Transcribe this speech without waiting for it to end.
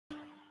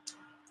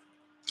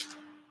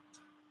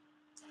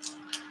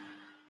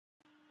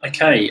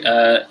Okay,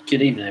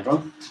 good evening,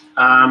 everyone.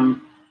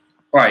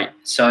 Right,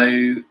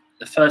 so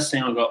the first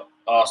thing I got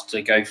asked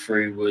to go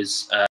through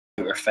was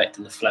effect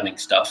and the Fleming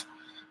stuff.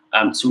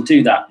 So we'll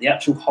do that. The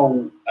actual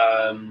whole,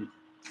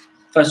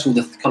 first of all,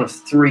 the kind of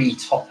three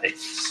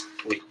topics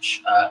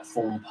which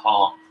form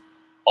part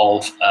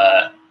of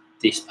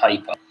this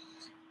paper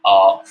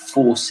are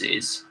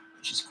forces,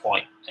 which is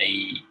quite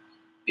a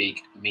big,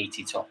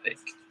 meaty topic,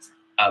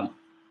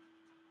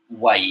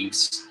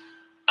 waves,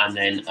 and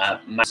then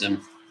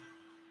magnetism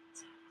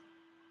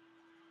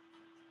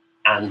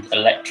and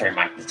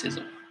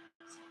electromagnetism.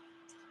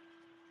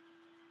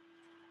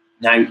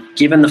 Now,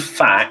 given the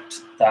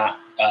fact that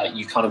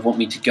you kind of want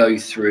me to go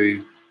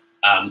through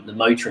the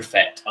motor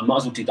effect, I might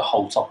as well do the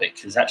whole topic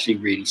because it's actually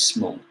really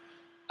small.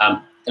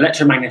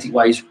 Electromagnetic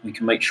waves we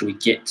can make sure we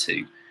get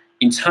to.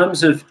 In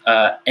terms of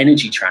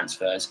energy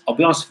transfers, I'll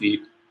be honest with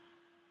you,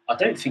 I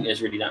don't think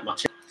there's really that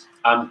much.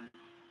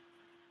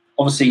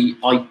 Obviously,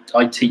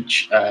 I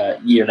teach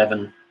year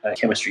 11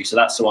 chemistry, so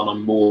that's the one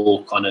I'm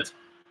more kind of,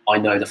 I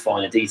know the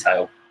finer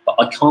detail, but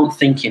I can't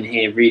think in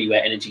here really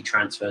where energy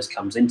transfers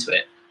comes into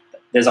it.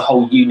 There's a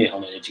whole unit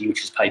on energy,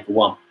 which is paper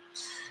 1.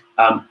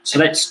 So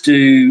let's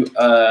do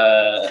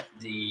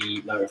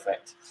the motor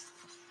effect.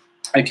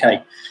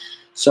 Okay,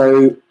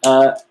 so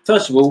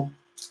first of all,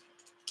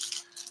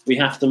 we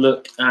have to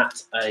look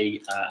at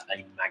a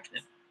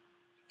magnet.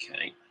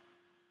 Okay.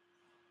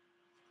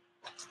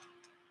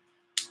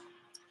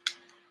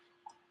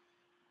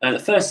 The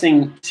first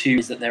thing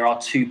is that there are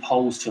two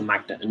poles to a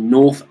magnet, a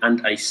north and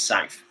a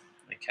south.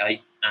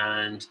 Okay,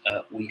 and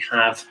we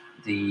have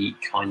the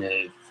kind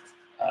of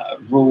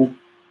rule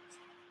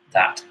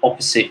that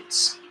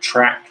opposites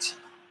attract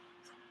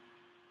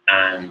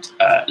and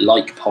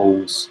like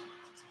poles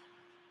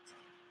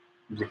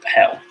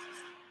repel.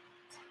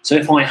 So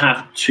if I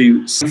have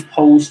two south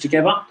poles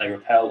together, they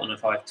repel, and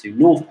if I have two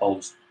north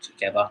poles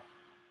together,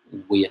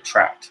 we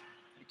attract.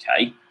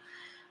 Okay.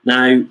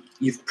 Now,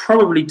 you've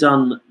probably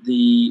done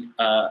the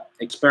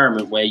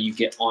experiment where you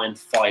get iron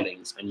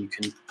filings, and you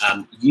can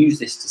use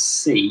this to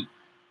see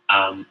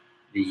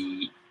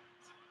the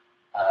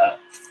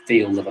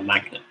field of a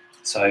magnet.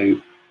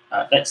 So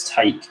let's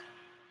take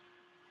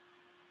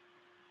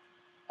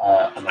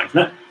a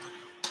magnet.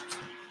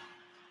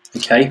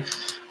 Okay,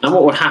 and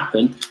what would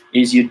happen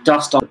is you'd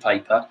dust off the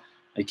paper,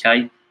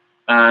 okay,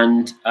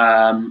 and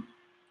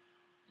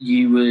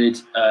you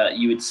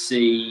would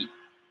see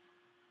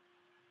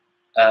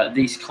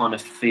these kind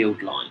of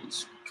field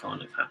lines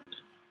kind of happening.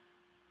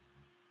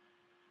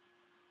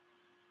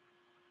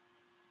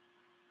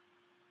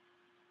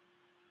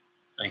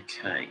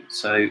 Okay,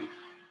 so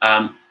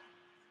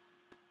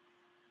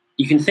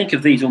you can think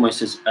of these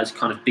almost as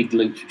kind of big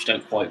loops which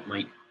don't quite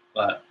make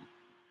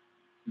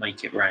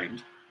it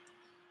round.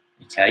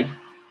 Okay.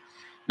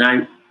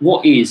 Now,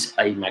 what is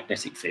a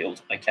magnetic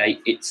field? Okay,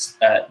 it's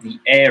the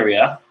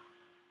area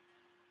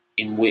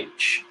in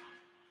which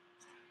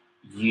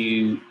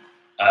you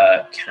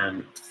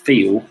can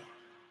feel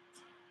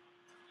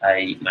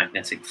a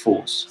magnetic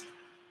force.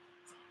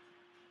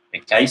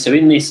 Okay, so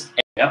in this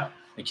area,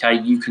 okay,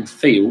 you can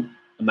feel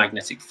a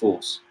magnetic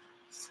force.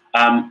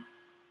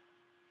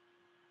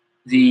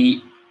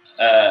 The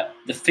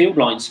field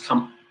lines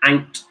come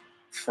out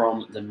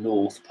from the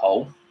North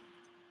Pole,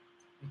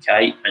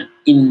 okay, and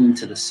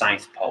into the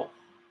South Pole.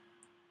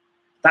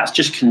 That's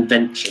just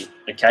convention,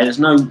 okay? There's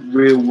no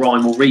real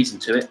rhyme or reason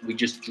to it. We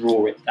just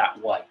draw it that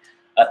way.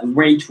 The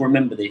way to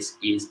remember this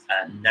is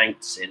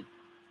Nansen,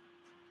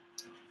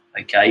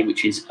 okay,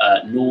 which is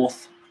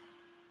north,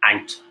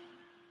 out,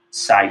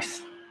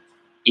 south,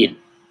 in.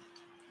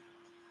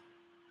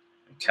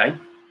 Okay.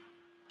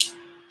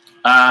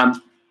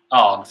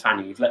 Oh,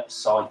 Nathaniel, you've let the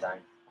side down.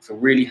 I feel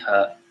really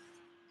hurt.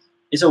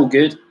 It's all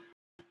good.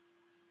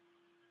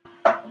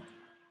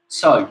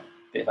 So,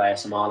 bit of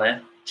ASMR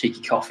there,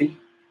 cheeky coffee.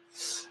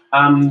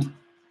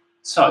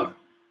 So,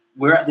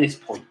 we're at this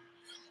point.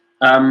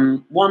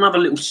 One other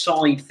little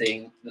side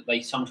thing that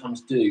they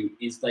sometimes do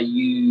is they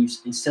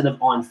use, instead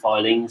of iron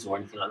filings or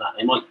anything like that,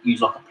 they might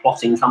use like a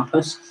plotting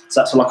compass. So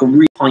that's like a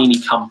really tiny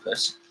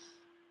compass.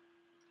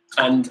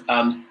 And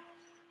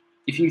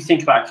if you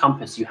think about a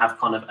compass, you have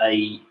kind of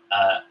a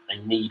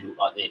needle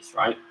like this,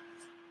 right?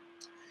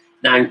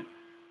 Now,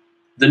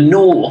 the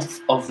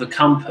north of the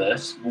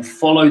compass will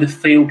follow the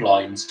field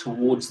lines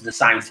towards the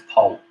South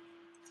Pole,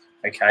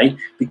 okay?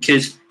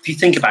 Because if you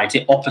think about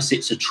it,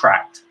 opposites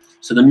attract.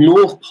 So the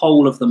North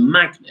Pole of the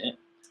magnet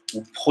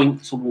will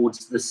point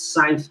towards the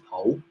South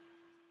Pole.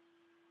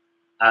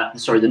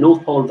 The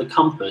North Pole of the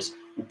compass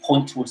will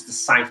point towards the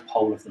South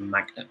Pole of the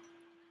magnet.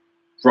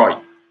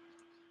 Right.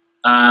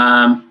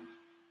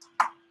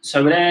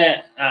 So we're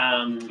there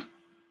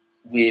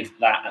with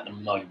that at the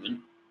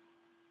moment.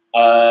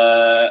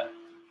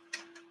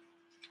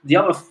 The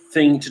other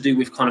thing to do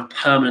with kind of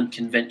permanent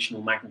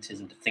conventional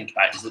magnetism to think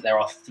about is that there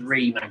are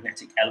 3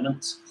 magnetic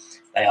elements.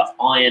 They are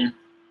iron,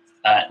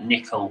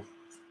 nickel,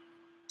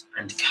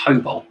 and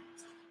cobalt.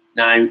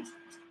 Now,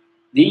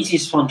 the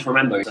easiest one to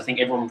remember is, I think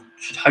everyone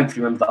should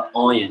hopefully remember that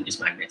iron is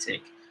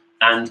magnetic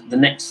and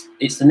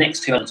it's the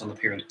next two elements on the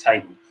periodic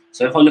table.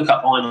 So if I look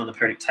up iron on the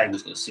periodic table,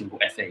 it's got a symbol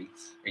Fe, and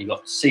you've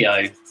got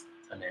CO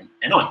and then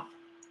Ni.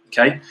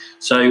 Okay,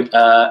 so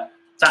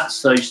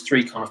that's those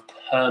three kind of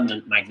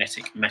permanent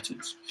magnetic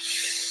metals.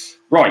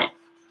 Right.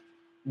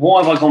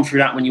 Why have I gone through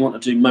that when you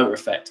want to do motor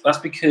effect? That's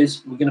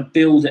because we're going to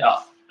build it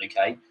up.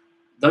 Okay,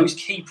 those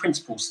key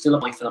principles still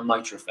apply for the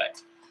motor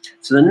effect.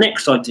 So the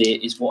next idea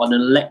is what an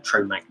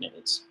electromagnet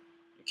is.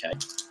 Okay,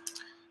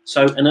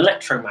 so an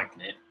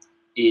electromagnet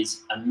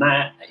is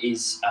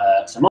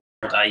so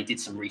Faraday did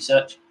some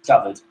research,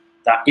 discovered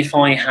that if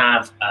I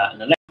have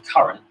an electric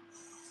current,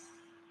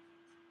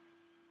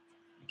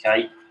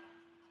 okay,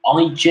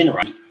 I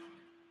generate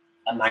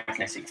a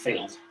magnetic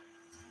field,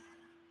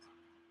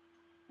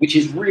 which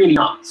is really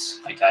nuts.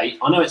 Okay,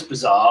 I know it's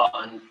bizarre,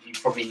 and you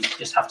probably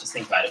just have to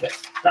think about it, but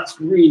that's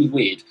really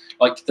weird.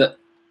 Like the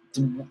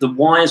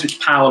wires which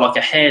power like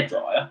a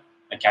hairdryer,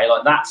 okay,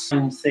 like that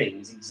same thing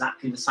is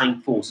exactly the same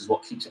force as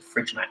what keeps a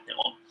fridge magnet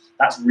on.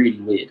 That's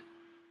really weird.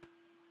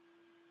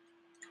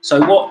 So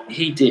what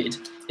he did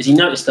is he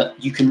noticed that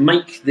you can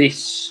make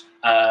this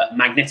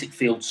magnetic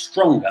field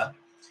stronger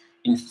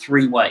in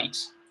three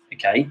ways.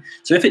 Okay,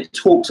 so if it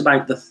talks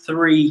about the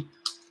three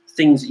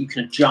things that you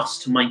can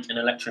adjust to make an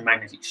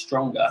electromagnetic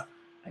stronger,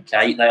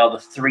 okay, they are the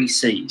three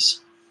C's.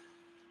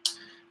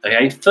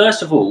 Okay,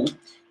 first of all,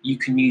 you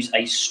can use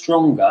a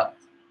stronger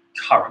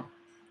current.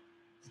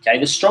 Okay,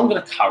 the stronger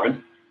the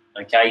current,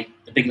 okay,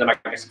 the bigger the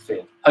magnetic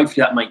field.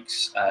 Hopefully that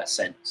makes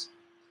sense.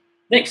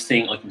 Next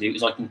thing I can do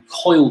is I can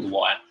coil the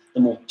wire. The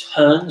more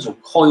turns or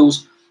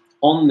coils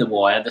on the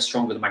wire, the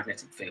stronger the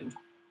magnetic field.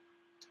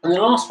 And the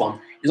last one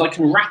is I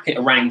can wrap it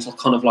around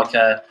kind of like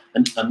a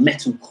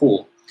metal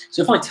core.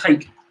 So if I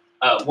take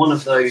one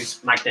of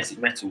those magnetic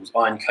metals,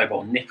 iron,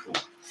 cobalt, and nickel,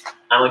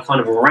 and I kind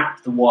of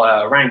wrap the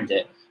wire around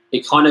it,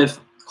 it kind of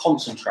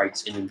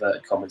concentrates, in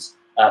inverted commas,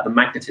 the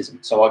magnetism.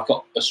 So I've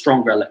got a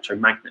stronger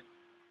electromagnet.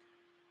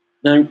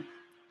 Now,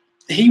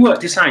 he worked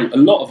this out, a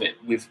lot of it,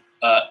 with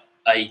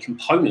a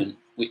component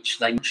which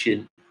they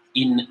mention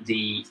in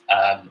the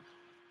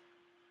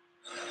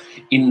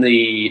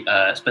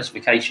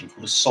specification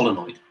called a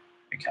solenoid.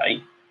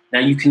 Okay, now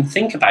you can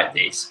think about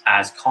this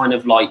as kind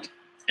of like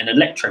an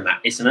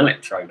electromagnet. It's an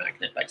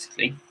electromagnet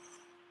basically,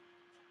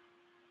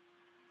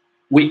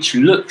 which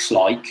looks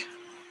like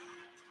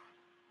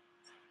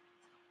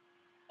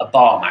a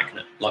bar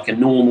magnet, like a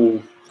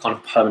normal kind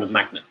of permanent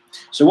magnet.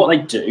 So what they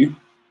do,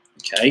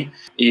 okay,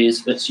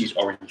 is, let's use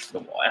orange for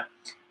the wire.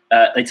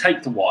 They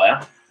take the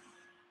wire,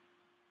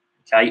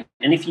 okay,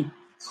 and if you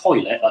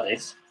coil it like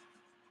this,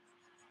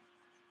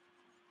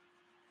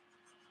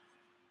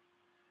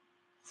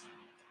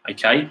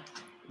 okay,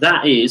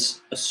 that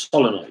is a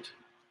solenoid.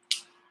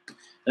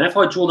 And if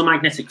I draw the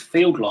magnetic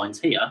field lines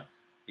here,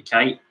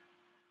 okay,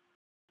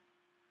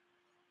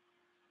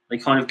 they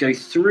kind of go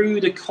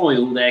through the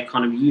coil, they're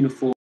kind of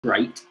uniform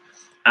straight,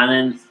 and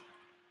then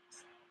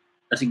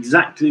that's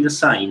exactly the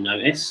same,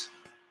 notice,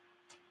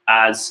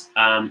 as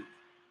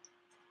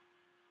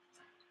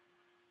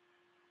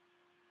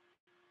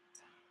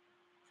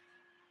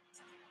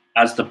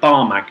the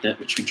bar magnet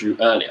which we drew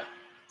earlier.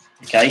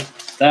 Okay,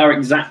 they are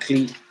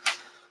exactly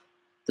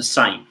the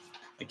same.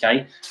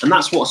 Okay, and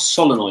that's what a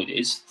solenoid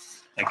is.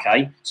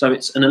 Okay, so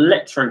it's an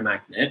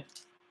electromagnet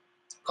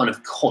kind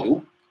of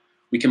coil.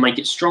 We can make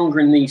it stronger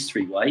in these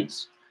three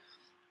ways,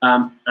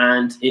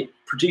 and it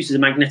produces a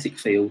magnetic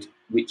field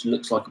which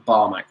looks like a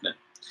bar magnet.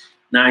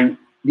 Now,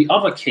 the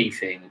other key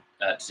thing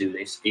to do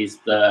this is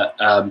that,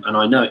 and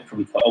I know it's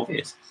probably quite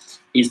obvious,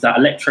 is that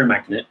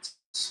electromagnets,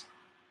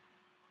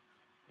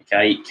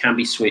 okay, can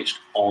be switched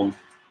on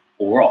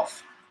or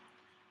off,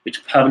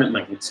 which permanent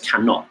magnets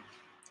cannot.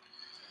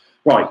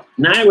 Right,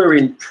 now we're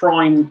in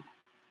prime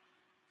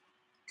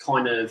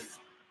kind of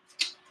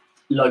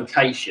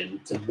location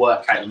to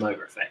work out the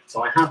motor effect.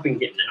 So I have been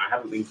getting there, I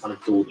haven't been kind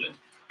of dawdling,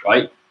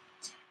 right?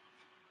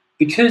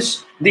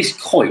 Because this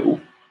coil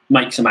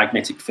makes a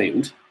magnetic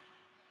field,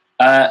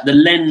 the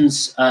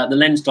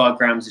lens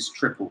diagrams is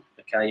triple,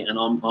 okay, and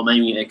I'm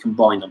aiming at it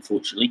combined,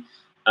 unfortunately.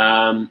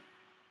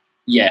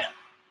 Yeah.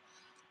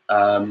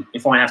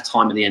 If I have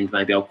time at the end,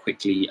 maybe I'll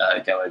quickly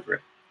go over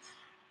it.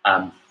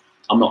 I'm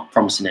not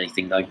promising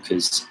anything though,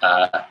 because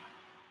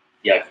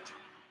yeah,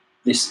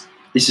 this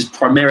is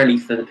primarily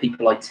for the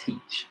people I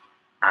teach,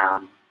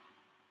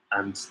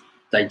 and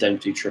they don't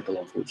do triple,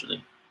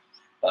 unfortunately.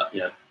 But you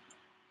know,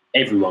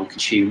 everyone can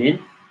tune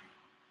in.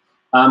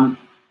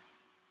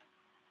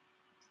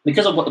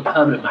 Because I've got the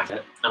permanent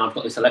magnet and I've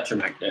got this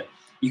electromagnet,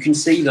 you can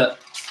see that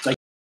they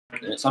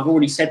magnets. I've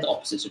already said that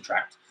opposites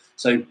attract,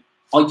 so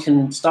I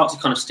can start to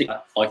kind of stick.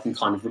 I can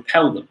kind of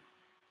repel them.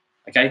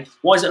 Okay,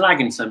 why is it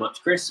lagging so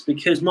much, Chris?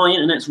 Because my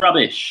internet's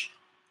rubbish.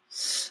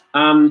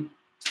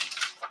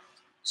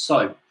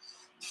 So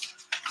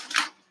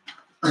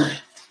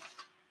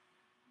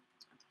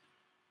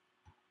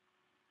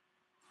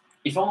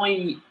if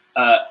I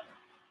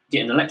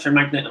get an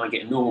electromagnet and I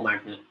get a normal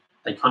magnet,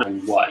 they kind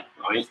of way,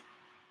 right?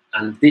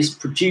 And this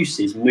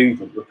produces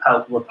movement,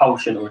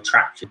 repulsion or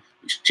attraction,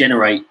 which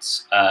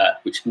generates,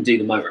 which can do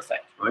the motor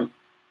effect, right?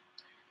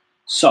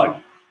 So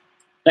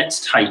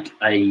let's take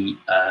a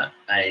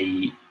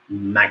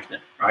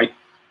magnet, right?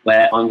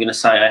 Where I'm going to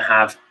say I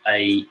have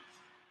a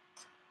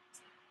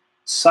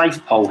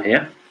safe pole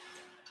here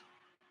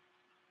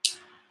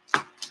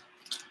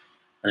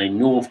and a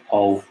north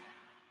pole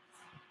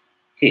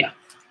here.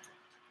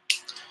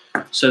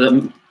 So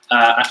that,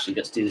 actually,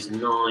 let's do this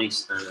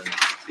nice and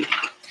big.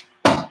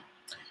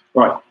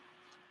 Right.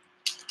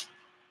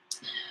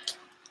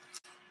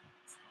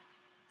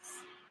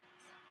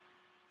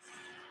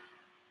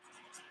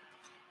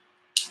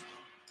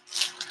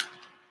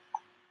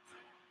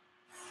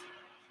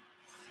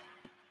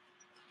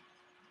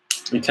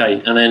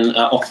 Okay, and then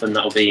often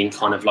that'll be in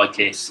kind of like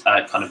this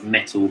kind of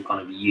metal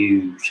kind of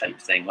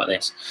U-shaped thing like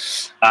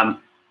this.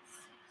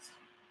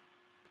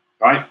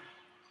 Right.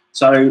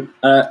 So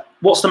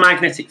what's the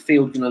magnetic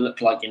field going to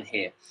look like in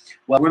here?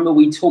 Well, remember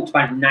we talked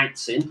about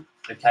noughts in,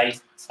 okay,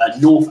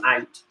 north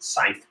out,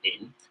 south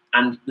in,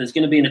 and there's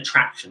going to be an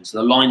attraction, so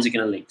the lines are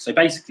going to link. So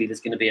basically there's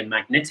going to be a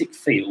magnetic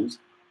field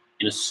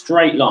in a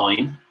straight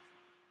line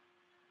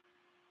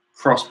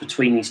cross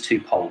between these two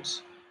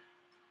poles.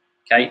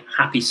 Okay,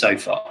 happy so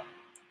far.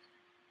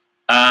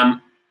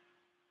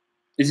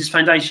 Is this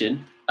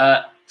foundation?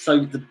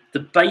 So the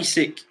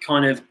basic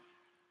kind of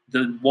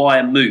the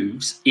wire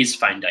moves is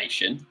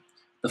foundation.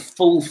 The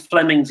full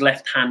Fleming's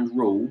left-hand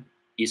rule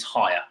is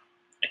higher.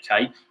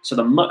 Okay, so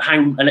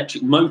how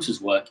electric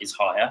motors work is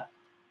higher.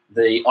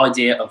 The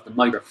idea of the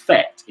motor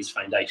effect is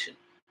foundation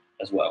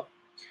as well.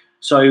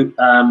 So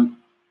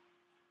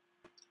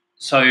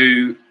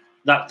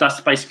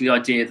that's basically the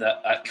idea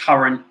that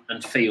current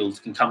and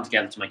field can come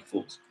together to make a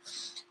force.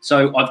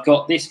 So I've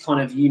got this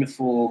kind of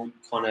uniform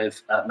kind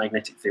of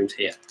magnetic field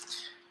here.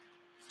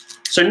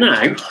 So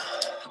now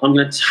I'm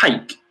going to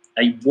take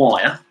a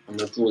wire, I'm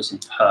going to draw this in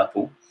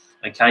purple,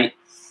 okay,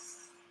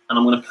 and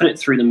I'm going to put it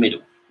through the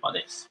middle like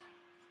this,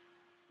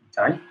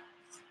 okay.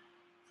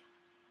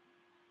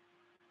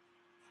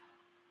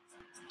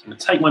 I'm going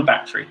to take my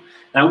battery.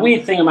 Now, a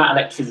weird thing about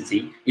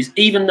electricity is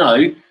even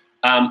though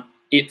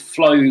it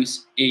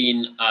flows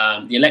in,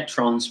 the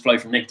electrons flow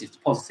from negative to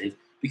positive,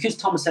 because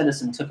Thomas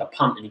Edison took a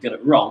punt and he got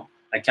it wrong,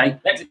 okay,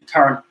 electric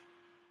current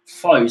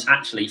flows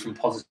actually from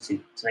positive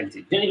to negative.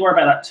 You don't need to worry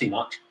about that too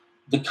much.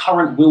 The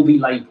current will be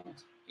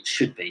labelled. It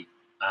should be.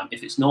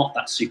 If it's not,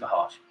 that's super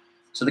harsh.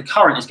 So the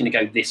current is going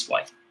to go this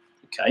way,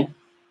 okay?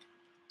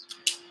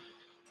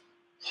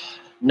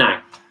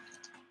 Now,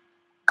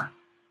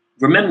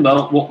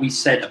 remember what we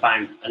said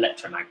about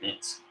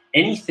electromagnets.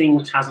 Anything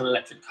which has an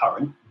electric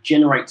current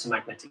generates a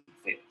magnetic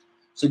field.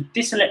 So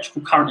this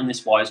electrical current in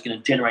this wire is going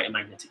to generate a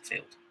magnetic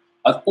field.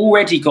 I've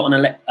already got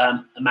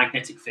a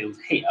magnetic field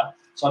here,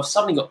 so I've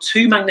suddenly got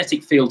two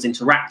magnetic fields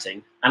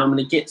interacting, and I'm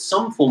going to get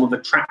some form of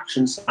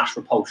attraction /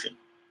 repulsion.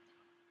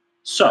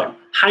 So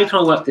how can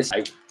I work this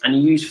out? And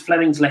you use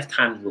Fleming's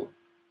left-hand rule.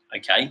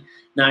 Okay.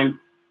 Now,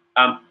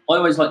 I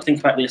always like to think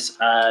about this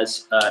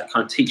as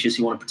kind of teachers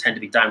who want to pretend to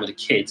be down with the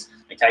kids.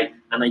 Okay,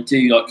 and they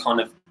do like kind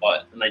of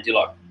like, and they do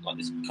like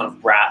this kind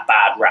of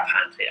bad rap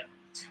hand here,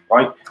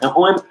 right? Now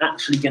I'm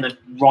actually going to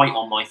write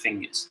on my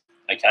fingers.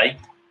 Okay.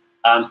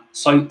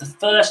 So the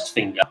first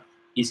finger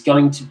is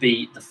going to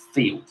be the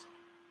field.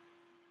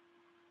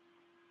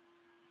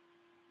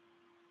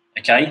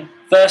 Okay,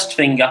 first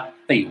finger,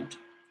 field,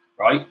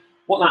 right?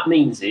 What that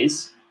means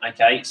is,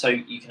 okay, so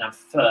you can have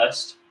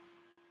first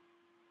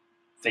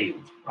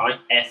field, right?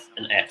 F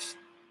and F.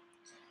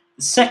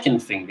 The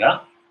second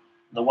finger,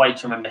 the way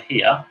to remember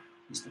here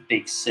is the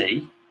big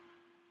C.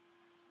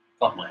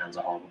 God, my hands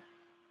are horrible.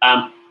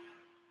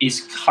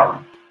 Is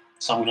current.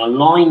 So I'm going to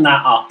line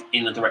that up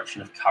in the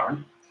direction of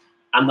current.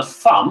 And the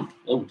thumb,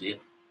 oh dear,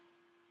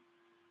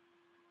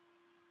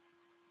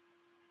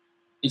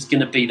 is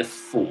going to be the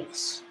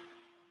force.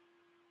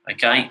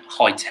 Okay,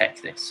 high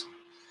tech this.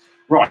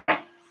 Right,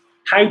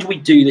 how do we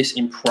do this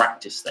in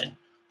practice then?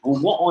 Well,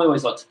 what I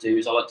always like to do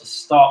is I like to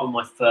start with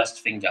my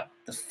first finger,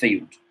 the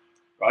field,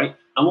 right?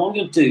 And what I'm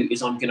going to do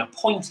is I'm going to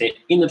point it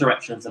in the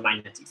direction of the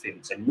magnetic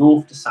field, so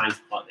north to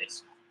south like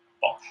this.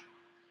 Bosh.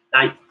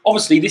 Now,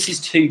 obviously this is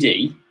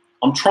 2D.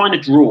 I'm trying to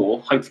draw,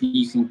 hopefully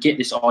you can get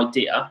this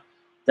idea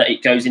that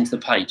it goes into the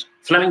page.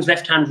 Fleming's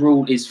left-hand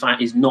rule is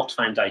not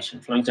foundation.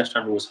 Fleming's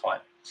left-hand rule is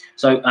higher.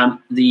 So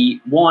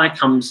the wire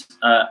comes,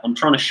 I'm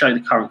trying to show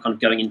the current kind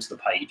of going into the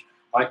page,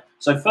 right?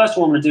 So first of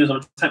all I'm going to do is I'm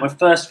going to take my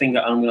first finger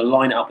and I'm going to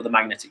line it up with the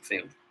magnetic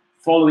field,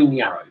 following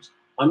the arrows.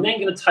 I'm then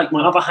going to take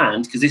my other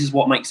hand, because this is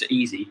what makes it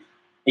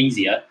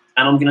easier,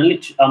 and I'm going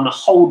to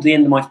hold the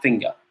end of my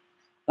finger.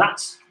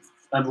 That's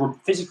a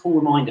physical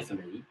reminder for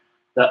me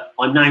that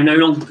I'm now no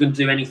longer going to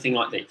do anything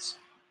like this.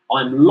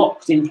 I'm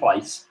locked in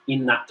place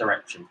in that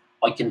direction.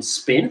 I can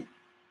spin,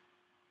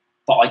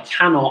 but I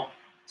cannot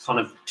kind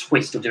of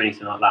twist or do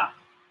anything like that,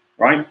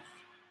 right?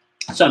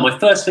 So my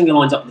first finger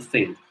lines up with the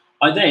field.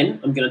 I then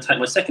am going to take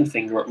my second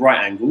finger at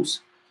right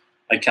angles,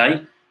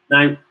 okay?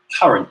 Now,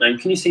 current. Now,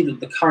 can you see that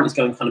the current is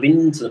going kind of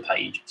into the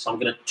page? So I'm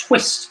going to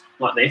twist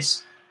like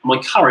this. My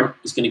current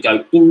is going to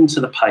go into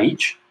the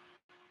page,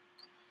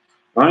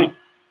 right?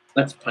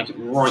 Let's make it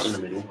right in the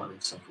middle like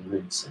this so I can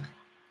really see.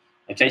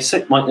 Okay,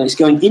 so it's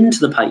going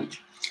into the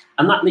page,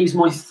 and that leaves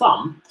my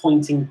thumb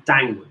pointing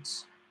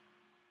downwards.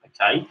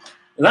 Okay,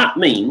 that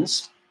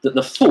means that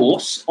the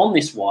force on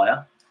this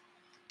wire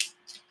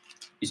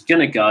is going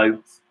to go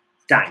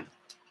down.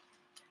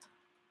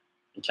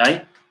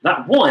 Okay,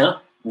 that wire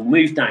will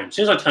move down. As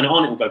soon as I turn it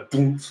on, it will go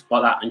boom,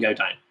 like that, and go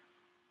down.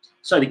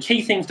 So the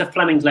key things to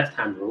Fleming's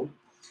left-hand rule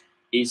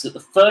is that the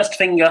first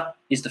finger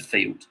is the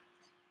field,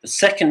 the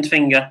second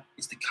finger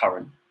is the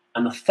current,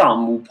 and the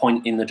thumb will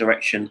point in the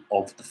direction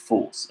of the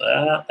force.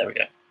 There we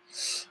go.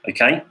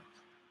 Okay,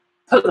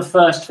 put the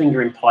first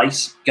finger in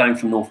place, going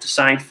from north to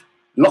south,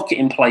 lock it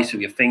in place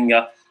with your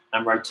finger,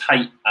 and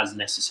rotate as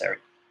necessary.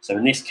 So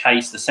in this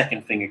case, the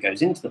second finger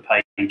goes into the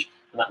page,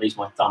 and that leaves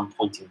my thumb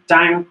pointing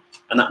down,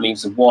 and that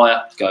means the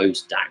wire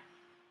goes down.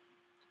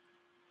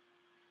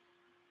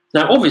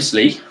 Now,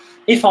 obviously,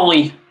 if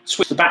I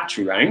switch the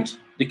battery round,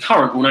 the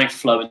current will now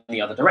flow in the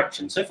other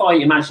direction. So if I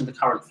imagine the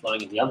current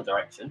flowing in the other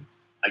direction,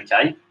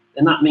 okay,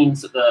 then that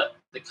means that the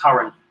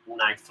current will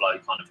now flow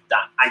kind of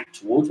out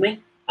towards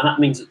me, and that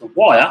means that the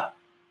wire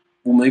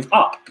will move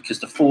up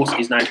because the force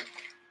is now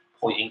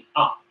pointing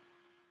up.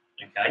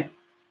 Okay,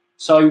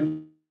 so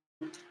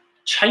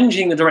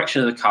changing the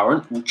direction of the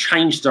current will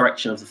change the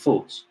direction of the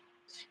force.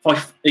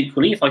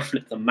 If I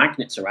flip the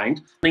magnets around,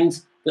 it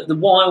means that the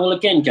wire will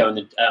again go in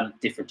a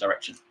different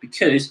direction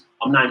because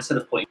I'm now, instead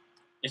of pointing,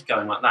 it's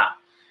going like that.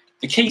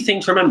 The key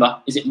thing to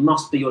remember is it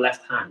must be your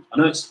left hand. I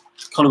know it's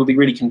kind of would be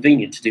really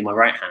convenient to do my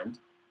right hand,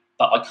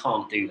 but I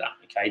can't do that.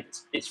 Okay,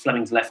 it's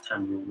Fleming's left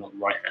hand rule, not the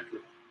right hand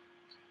rule.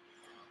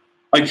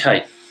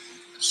 Okay,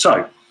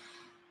 so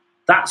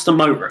that's the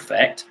motor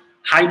effect.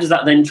 How does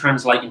that then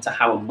translate into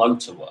how a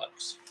motor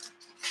works?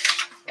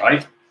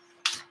 Right?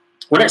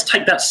 Well, let's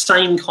take that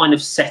same kind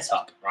of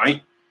setup,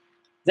 right?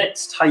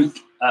 Let's take,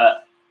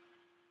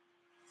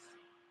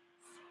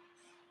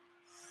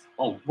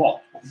 oh,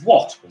 what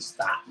was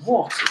that?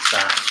 What is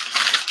that?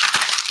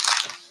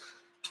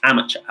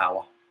 Amateur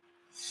hour.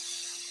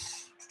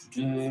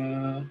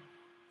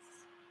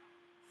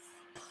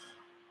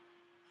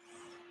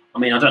 I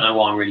mean, I don't know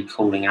why I'm really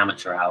calling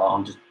amateur hour.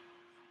 I'm just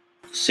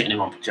sitting in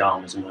my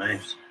pajamas in my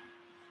house.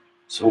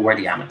 It's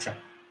already amateur.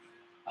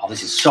 Oh,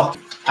 this is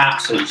shocking.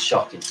 Absolutely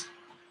shocking.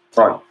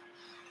 Right.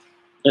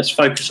 Let's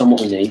focus on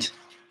what we need,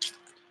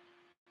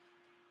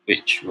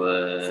 which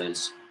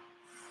was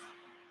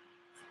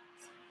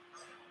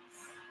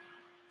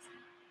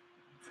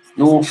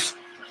north.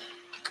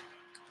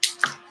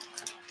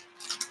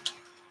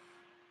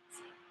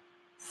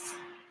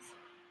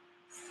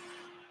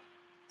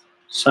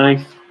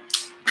 South.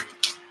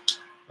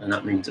 And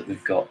that means that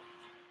we've got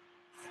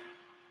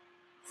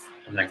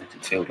a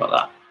magnetic field like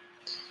that.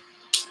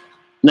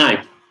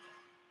 Now,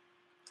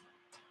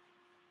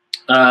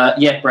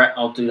 yeah, Brett,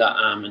 I'll do that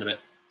in a bit.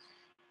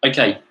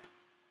 Okay.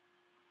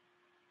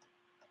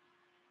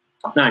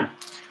 Now,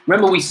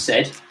 remember we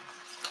said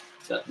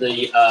that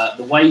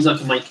the ways I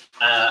can make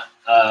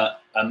a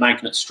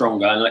magnet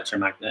stronger, an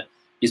electromagnet,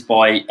 is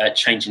by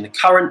changing the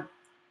current,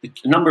 the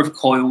number of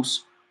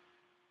coils,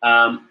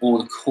 or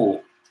the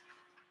core.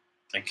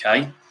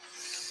 Okay.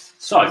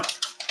 So,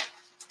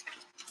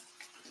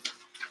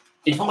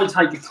 if I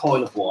take a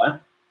coil of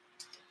wire,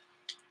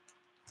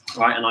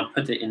 right, and I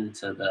put it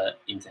into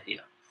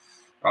here,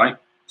 right.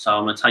 So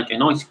I'm going to take a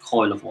nice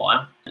coil of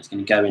wire. It's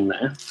going to go in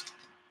there.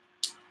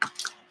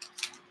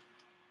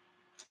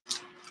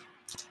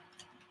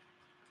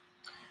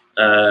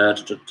 Go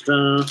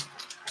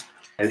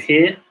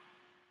here,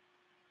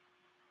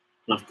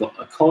 and I've got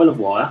a coil of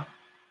wire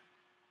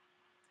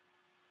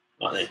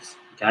like this.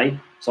 Okay,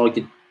 so I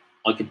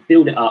could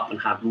build it up and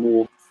have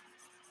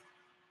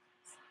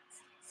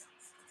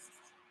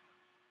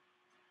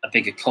a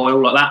bigger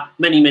coil like that.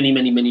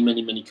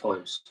 Many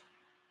coils.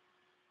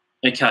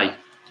 Okay.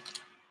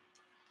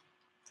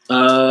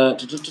 Nah,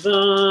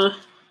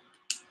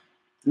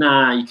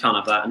 you can't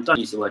have that. And don't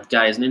use the word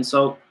gay as an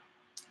insult.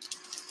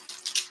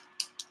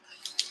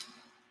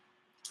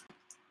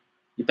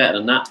 You're better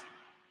than that.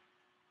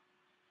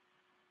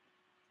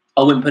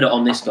 I wouldn't put it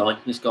on this guy.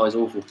 This guy's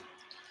awful.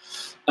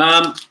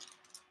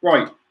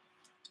 Right.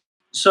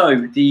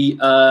 So the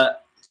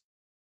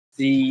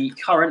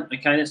current.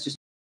 Okay, let's just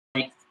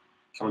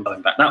going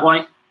back that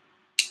way.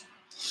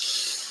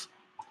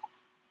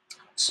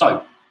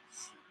 So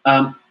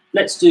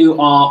let's do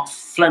our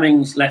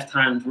Fleming's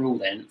left-hand rule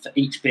then for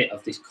each bit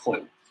of this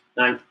coil.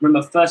 Now,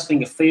 remember, first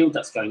finger field,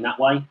 that's going that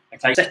way.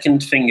 Okay,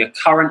 second finger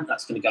current,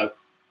 that's going to go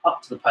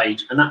up to the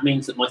page, and that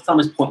means that my thumb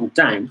is pointing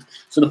down.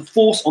 So the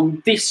force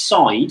on this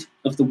side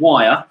of the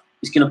wire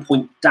is going to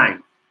point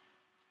down.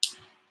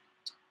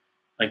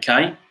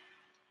 Okay.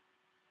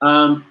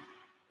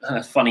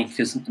 Funny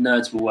because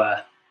nerds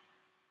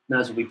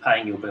will be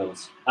paying your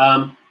bills.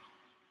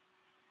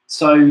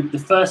 So the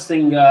first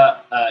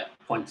finger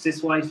points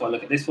this way. So I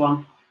look at this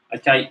one.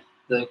 Okay,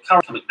 the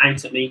current coming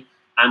out at me,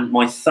 and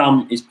my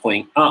thumb is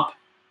pointing up.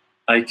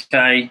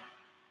 Okay.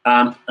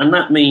 And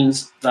that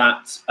means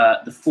that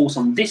the force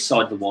on this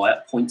side of the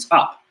wire points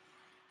up.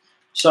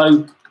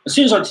 So as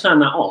soon as I turn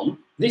that on,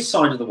 this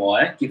side of the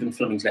wire, given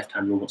Fleming's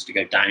left-hand rule, wants to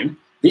go down,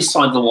 This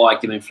side of the Y,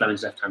 given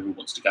Fleming's left-hand rule,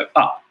 wants to go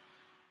up.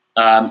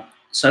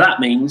 So that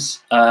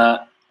means,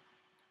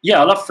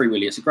 yeah, I love Free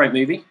Willy. It's a great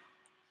movie.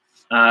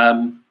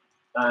 And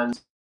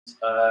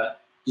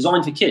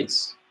designed for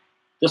kids,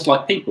 just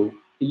like people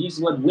who use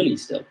the word willy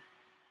still.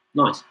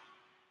 Nice.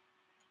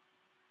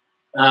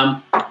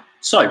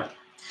 So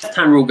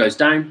left-hand rule goes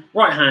down,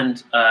 right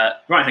hand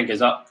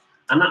goes up,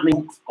 and that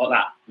means like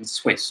that, and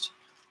twist.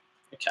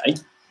 Okay.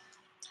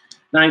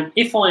 Now,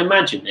 if I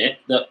imagine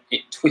that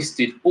it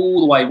twisted all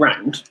the way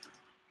round,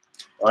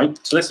 right?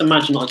 So let's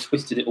imagine I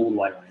twisted it all the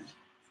way around.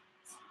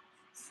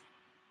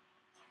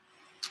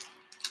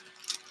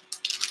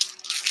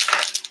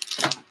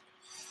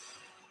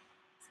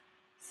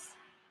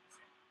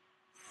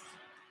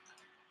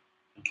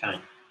 Okay.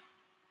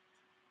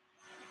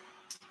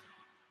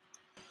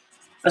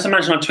 Let's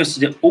imagine I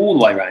twisted it all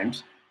the way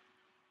around.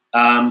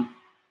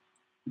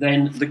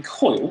 Then the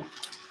coil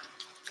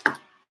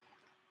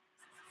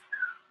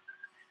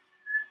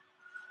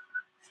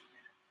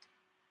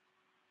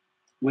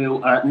will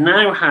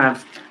now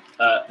have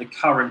the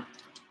current.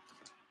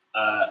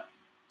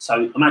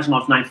 So imagine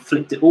I've now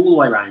flipped it all the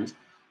way around.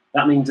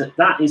 That means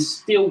that is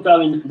still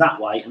going that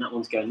way, and that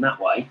one's going that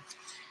way.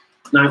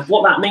 Now,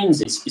 what that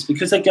means is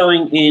because they're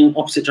going in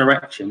opposite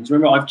directions.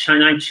 Remember, I've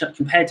changed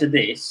compared to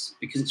this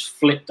because it's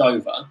flipped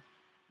over.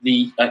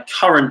 The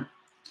current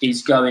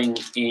is going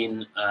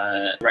in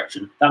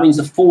direction. That means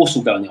the force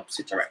will go in the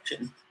opposite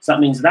direction. So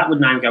that means that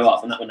would now go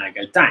up and that would now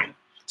go down.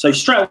 So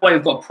straight away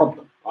we've got a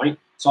problem, right?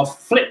 So I've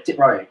flipped it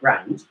right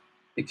round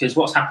because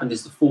what's happened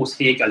is the force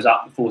here goes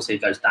up, the force here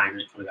goes down,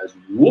 and it kind of goes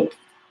whoop.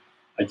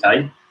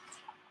 Okay.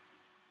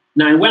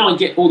 Now when I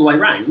get all the way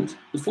round,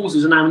 the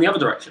forces are now in the other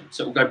direction,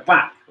 so it will go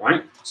back,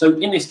 right? So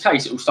in this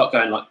case, it will start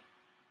going like,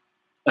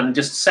 and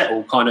just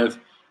settle kind of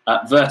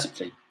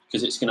vertically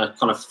because it's going to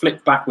kind of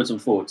flip backwards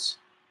and forwards.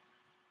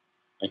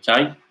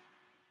 Okay,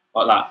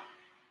 like that.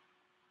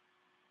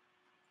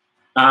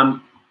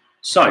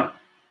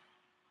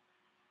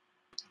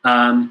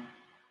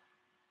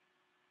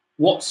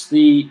 What's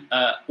the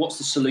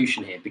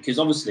solution here? Because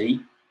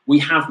obviously we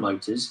have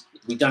motors,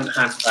 we don't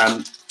have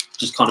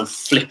just kind of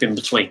flip in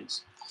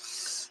betweens.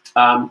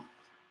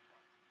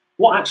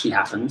 What actually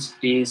happens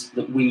is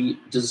that we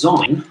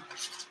design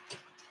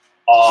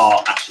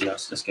our. Actually,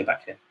 let's go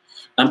back here.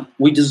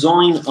 We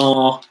design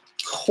our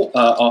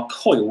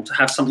coil to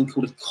have something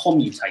called a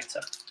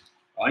commutator,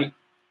 right?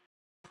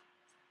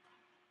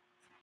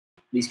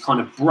 These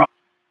kind of brushes.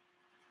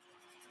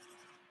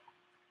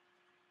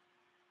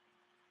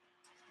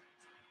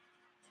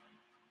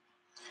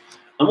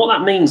 And what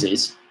that means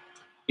is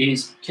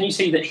can you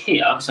see that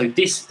here? So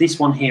this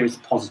one here is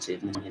the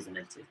positive, and this one here is the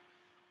negative.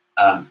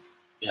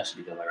 We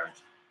actually do the other way around.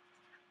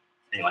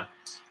 Anyway,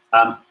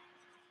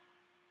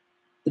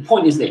 the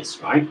point is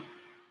this, right?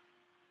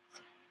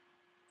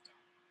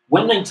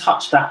 When they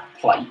touch that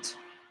plate,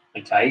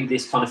 okay,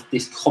 this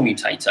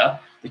commutator,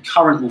 the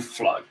current will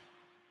flow.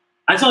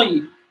 As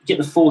I get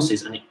the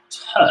forces and it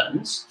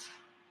turns,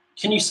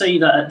 can you see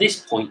that at this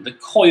point the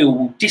coil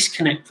will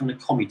disconnect from the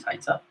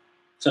commutator,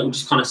 so it will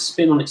just kind of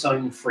spin on its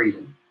own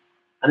freedom.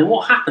 And then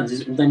what happens is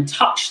it will then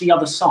touch the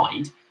other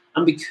side,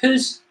 and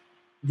because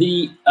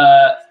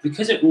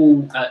it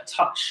will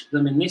touch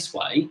them in this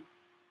way,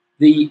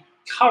 the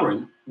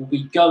current will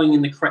be going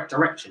in the correct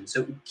direction, so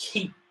it will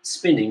keep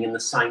spinning in the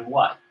same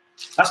way.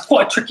 That's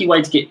quite a tricky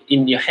way to get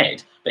in your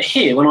head, but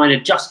here, when I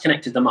had just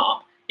connected them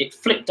up, it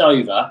flipped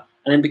over,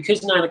 and then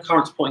because now the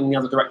current's pointing in the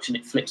other direction,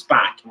 it flips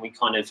back, and we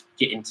kind of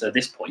get into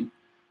this point.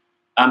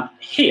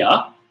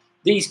 Here,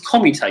 these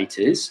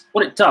commutators,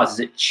 what it does is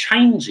it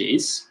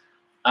changes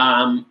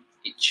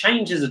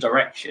the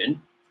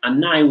direction, and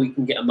now we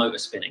can get a motor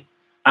spinning.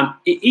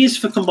 It is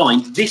for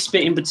combined. This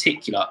bit in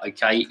particular,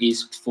 okay,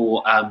 is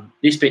for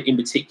this bit in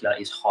particular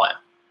is higher.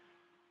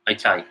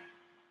 Okay.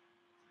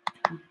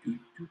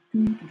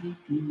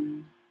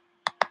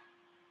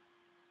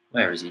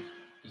 Where is he?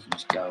 He can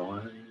just go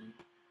away.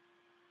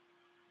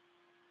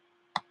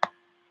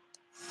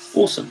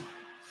 Awesome.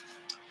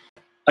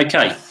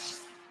 Okay.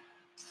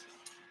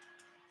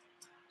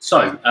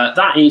 So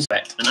that is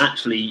and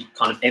actually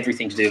kind of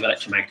everything to do with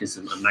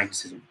electromagnetism and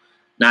magnetism.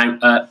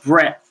 Now,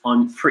 Brett,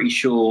 I'm pretty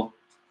sure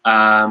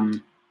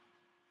you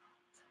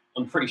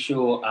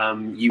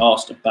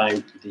asked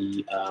about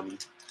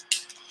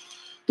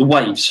the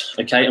waves,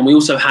 okay? And we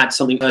also had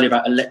something earlier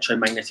about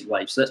electromagnetic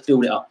waves. So let's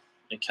build it up,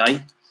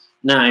 okay?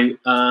 Now,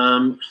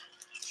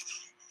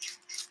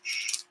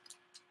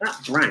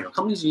 that brown, I can't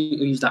believe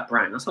you use that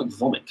brown. That's like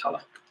vomit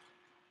colour.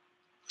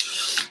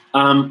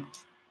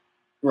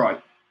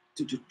 Right.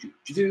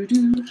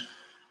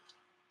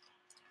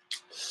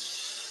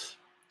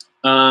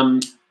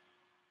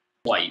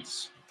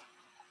 Waves.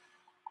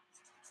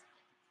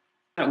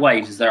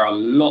 Waves is there are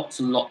lots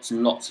and lots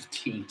and lots of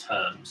key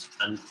terms,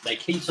 and they're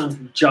key terms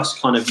we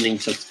just kind of need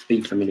to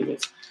be familiar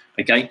with.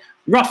 Okay,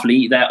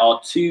 roughly there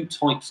are two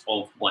types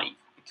of wave.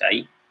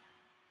 Okay,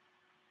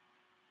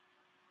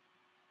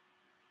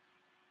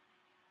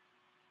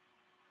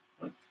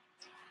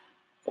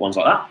 ones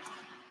like that,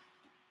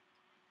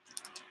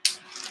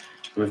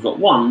 And we've got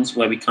ones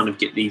where we kind of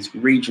get these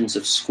regions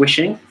of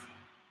squishing,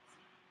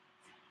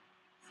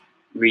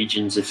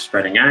 regions of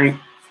spreading out,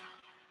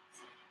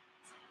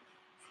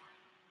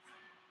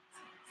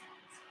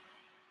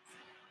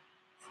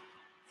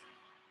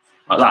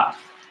 like that.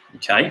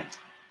 Okay.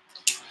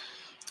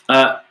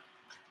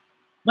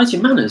 Mighty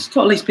manners, got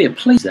to at least be a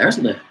please there,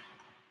 isn't there?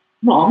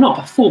 I'm not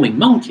a performing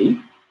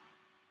monkey.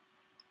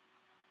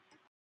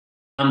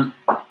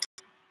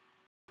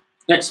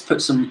 Let's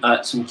put some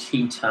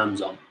key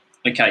terms on.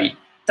 Okay,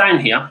 down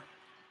here,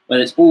 where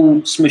it's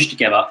all smushed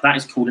together, that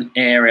is called an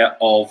area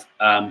of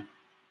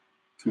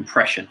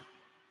compression.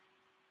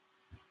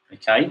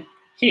 Okay,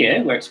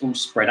 here, where it's all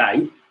spread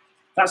out,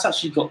 that's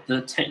actually got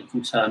the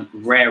technical term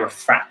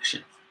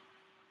rarefaction.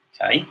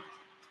 Okay,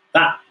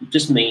 that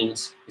just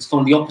means, it's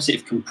kind of the opposite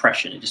of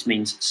compression, it just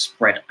means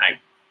spread out.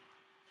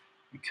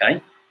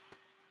 Okay.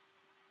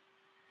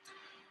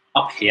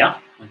 Up here,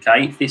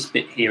 okay, this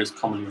bit here is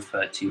commonly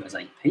referred to as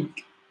a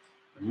peak,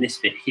 and this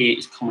bit here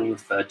is commonly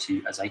referred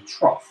to as a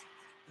trough,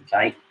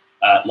 okay,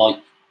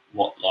 like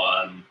what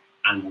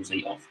animals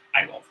eat out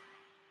of.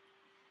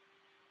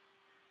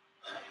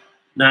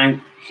 Now,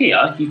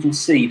 here you can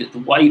see that the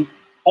wave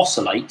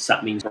oscillates,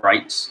 that means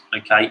breaks,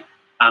 okay,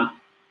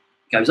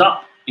 goes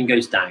up and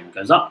goes down,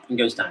 goes up and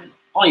goes down,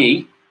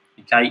 i.e.,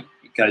 okay,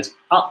 it goes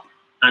up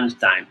and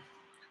down,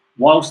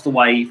 whilst the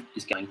wave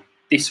is going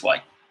this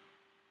way.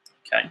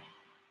 Okay.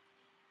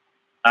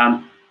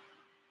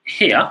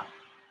 Here,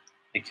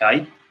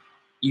 okay,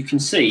 you can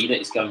see that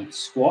it's going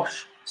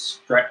squash,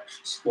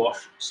 stretch,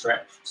 squash,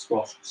 stretch,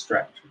 squash,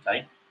 stretch.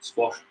 Okay,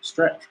 squash,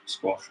 stretch,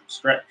 squash,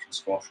 stretch,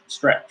 squash,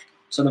 stretch.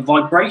 So the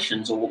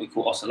vibrations, or what we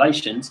call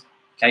oscillations,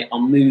 okay, are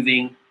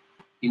moving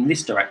in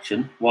this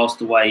direction whilst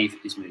the wave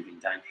is moving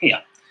down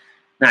here.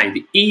 Now,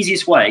 the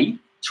easiest way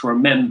to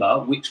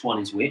remember which one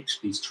is which,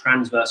 these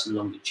transverse and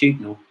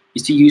longitudinal,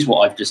 is to use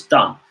what I've just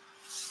done.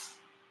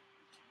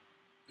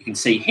 You can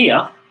see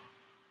here,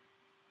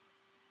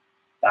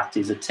 that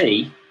is a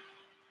T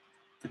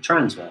for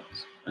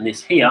transverse. And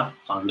this here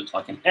kind of looks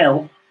like an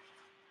L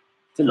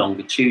for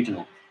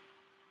longitudinal.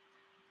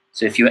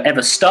 So if you're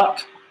ever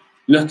stuck,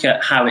 look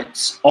at how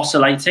it's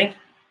oscillating,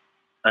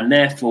 and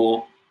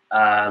therefore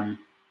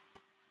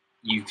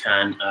you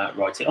can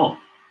write it on.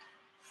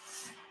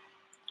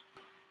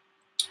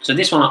 So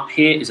this one up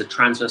here is a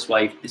transverse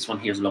wave, this one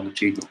here is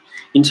longitudinal.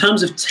 In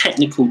terms of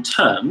technical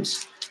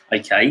terms,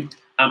 okay,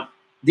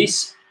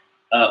 this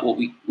does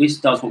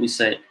what we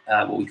say,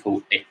 what we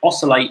call, it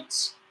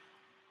oscillates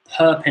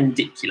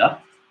perpendicular,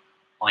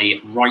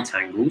 i.e. right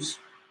angles,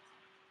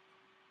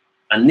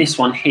 and this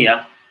one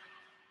here,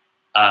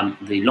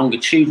 the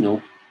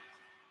longitudinal,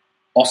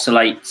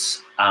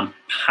 oscillates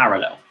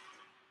parallel.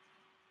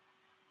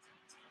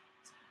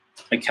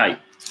 Okay,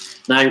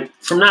 now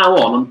from now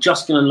on, I'm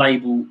just going to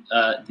label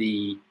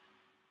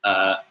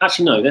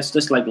actually no, let's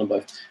label them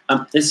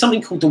both. There's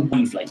something called the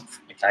wavelength.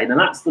 Okay, now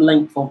that's the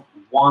length of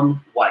one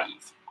wave.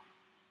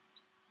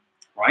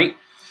 Right?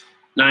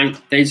 Now,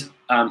 there's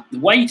the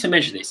way to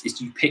measure this is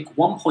you pick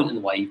one point in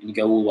the wave and you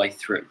go all the way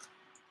through.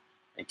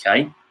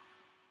 Okay?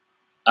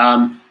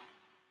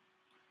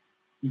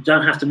 You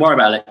don't have to worry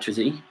about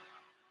electricity,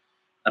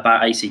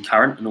 about AC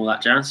current and all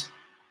that jazz.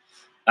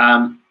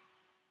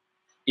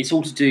 It's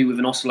all to do with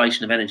an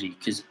oscillation of energy,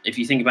 because if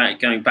you think about it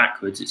going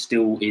backwards, it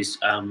still is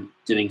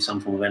doing some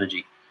form of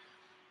energy.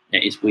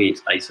 It's weird,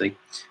 AC.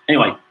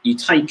 Anyway, you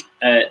take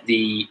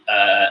the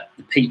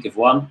peak of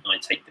one, and I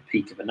take the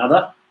peak of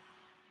another.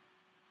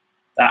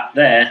 That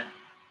there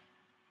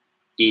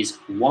is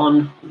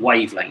one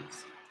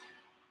wavelength.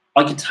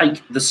 I could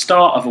take the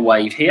start of a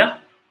wave here,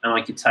 and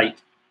I could take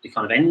the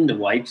kind of end of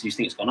wave, because you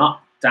think it's gone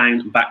up, down,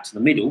 and back to the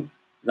middle.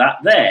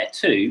 That there,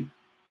 too,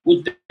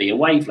 would be a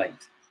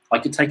wavelength. I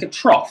could take a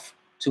trough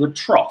to a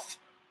trough.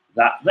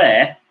 That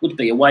there would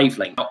be a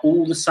wavelength. They're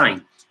all the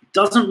same. It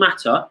doesn't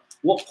matter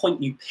what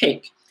point you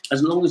pick,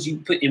 as long as you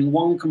put in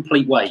one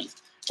complete wave.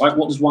 Right,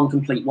 what does one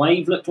complete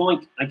wave look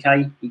like?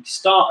 Okay, we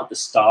start at the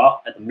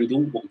start, at the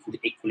middle, what we call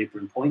the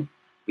equilibrium point.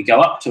 We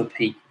go up to a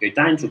peak, we go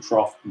down to a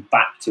trough, and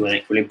back to an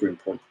equilibrium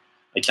point.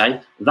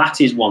 Okay,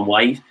 that is one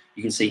wave.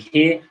 You can see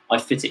here, I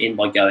fit it in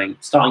by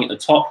starting at the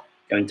top,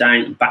 going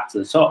down and back to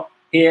the top.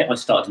 Here, I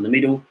started in the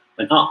middle,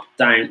 went up,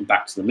 down, and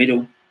back to the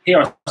middle. Here,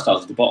 I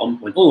started at the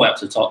bottom, went all the way up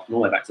to the top, and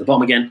all the way back to the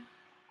bottom again.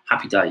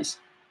 Happy days.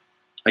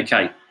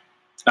 Okay,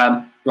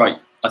 right,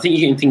 I think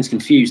you're getting things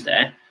confused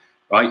there,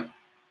 right?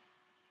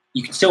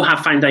 You can still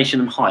have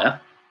foundation and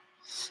higher.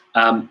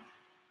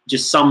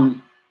 Just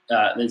some,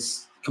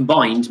 there's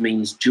combined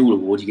means dual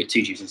award, you get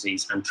 2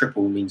 GCSEs, and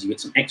triple means you get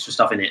some extra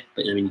stuff in it,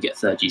 but then you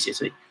get a 3rd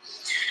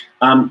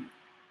GCSE.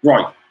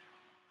 Right.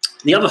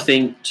 The other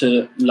thing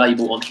to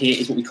label on here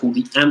is what we call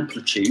the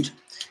amplitude.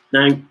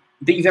 Now,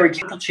 be very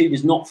careful, amplitude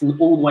is not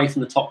from all the way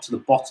from the top to the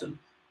bottom.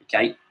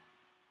 Okay.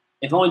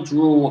 If I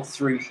draw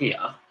through here,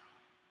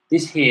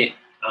 this here,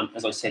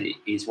 as I said, it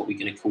is what we're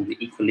going to call the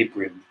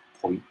equilibrium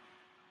point.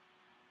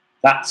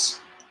 That's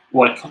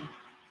what it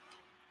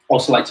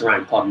oscillates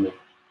around, pardon me.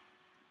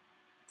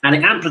 And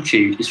the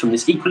amplitude is from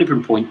this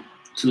equilibrium point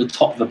to the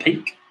top of a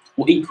peak,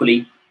 or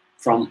equally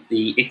from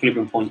the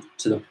equilibrium point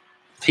to the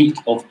peak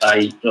of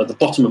the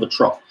bottom of a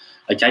trough.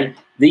 Okay,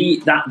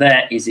 that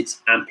there is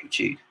its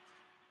amplitude.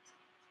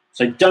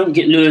 So don't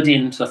get lured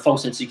into the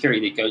false sense of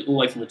security that goes all the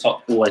way from the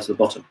top all the way to the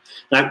bottom.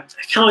 Now,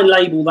 can I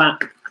label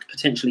that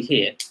potentially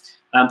here?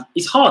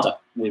 It's harder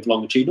with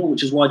longitudinal,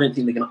 which is why I don't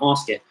think they're going to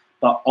ask it.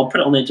 But I'll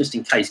put it on there just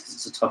in case, because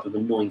it's a type of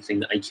annoying thing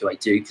that AQA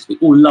do, because we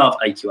all love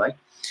AQA.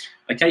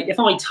 Okay, if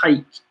I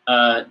take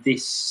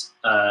this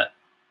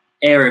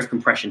area of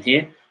compression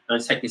here,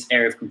 and I take this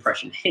area of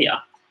compression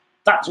here,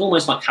 that's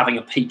almost like having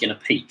a peak and a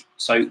peak.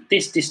 So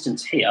this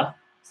distance here,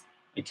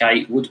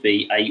 okay, would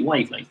be a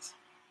wavelength.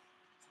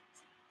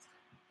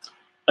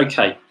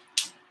 Okay,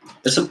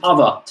 there's some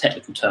other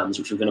technical terms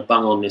which we're going to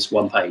bung on this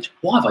one page.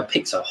 Why have I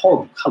picked so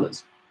horrible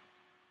colours?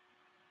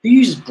 Who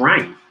uses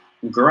brown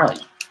and grey?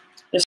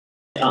 Let's set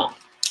it up.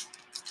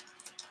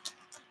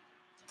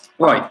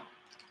 Right.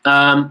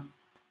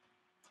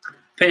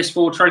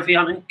 PS4 trophy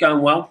hunting,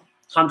 going well.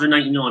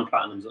 189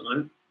 platinums at the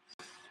moment.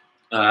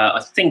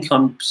 I think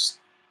I'm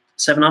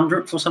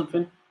 700th or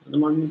something at the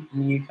moment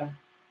in the UK.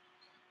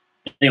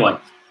 Anyway.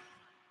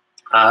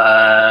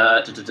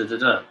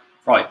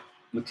 Right.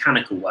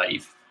 Mechanical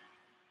wave.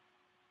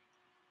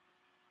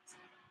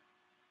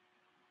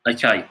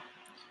 Okay.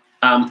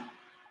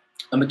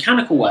 A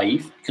mechanical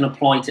wave can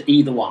apply to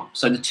either one.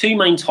 So the two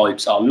main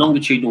types are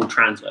longitudinal and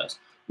transverse.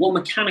 What a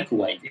mechanical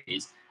wave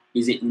is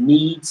it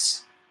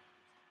needs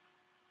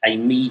a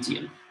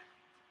medium,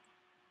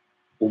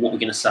 or what we're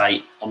going to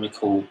say, I'm going to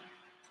call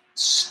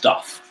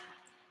stuff.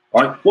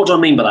 All right, what do I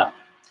mean by that?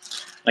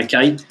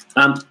 Okay,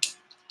 a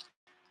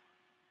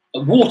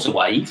water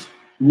wave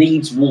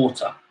needs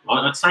water.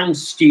 Right, that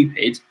sounds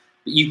stupid,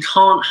 but you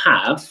can't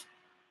have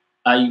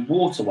a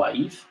water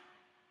wave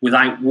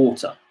without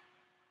water,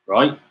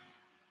 right?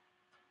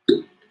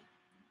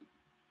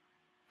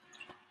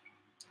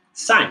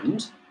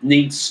 Sound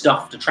needs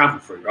stuff to travel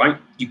through, right?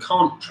 You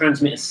can't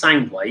transmit a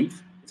sound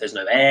wave if there's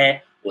no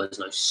air or there's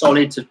no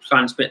solid to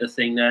transmit the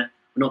thing there.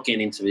 We're not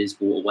getting into is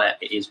water wet,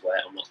 it is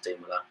wet, I'm not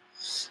dealing with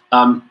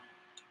that.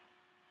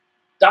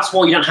 That's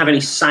why you don't have any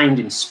sound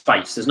in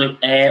space. There's no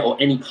air or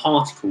any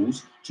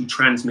particles to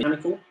transmit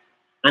mechanical.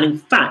 And in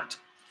fact,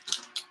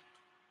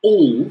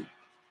 all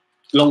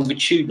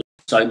longitudinal,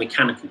 so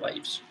mechanical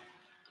waves.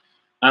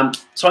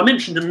 So I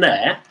mentioned them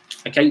there.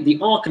 Okay, the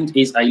arcant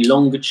is a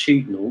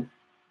longitudinal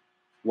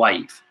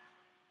wave.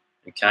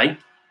 Okay.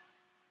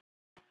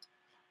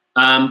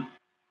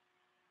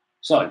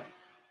 So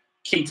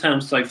key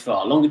terms so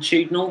far: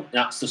 longitudinal,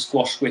 that's the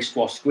squash, squish,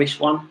 squash, squish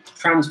one.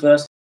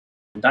 Transverse,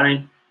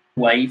 down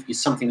wave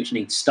is something which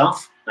needs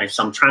stuff. Now,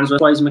 some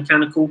transverse waves are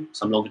mechanical,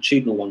 some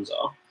longitudinal ones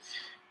are.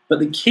 But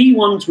the key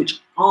ones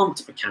which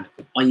aren't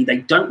mechanical, i.e. they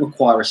don't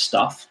require a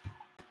stuff,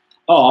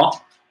 are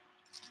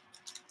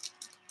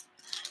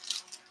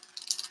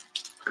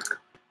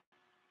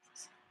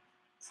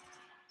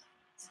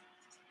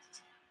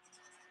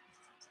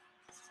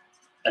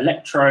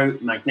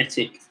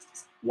electromagnetic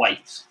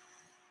waves.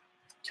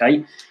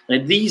 Okay,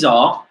 now these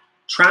are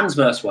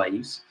transverse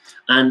waves,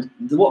 and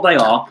what they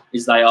are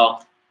is they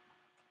are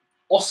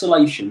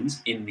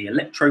oscillations in the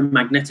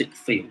electromagnetic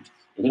field.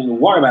 You don't need to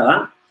worry about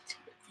that.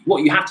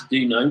 What you have to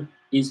do know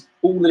is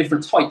all the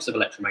different types of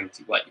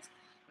electromagnetic wave.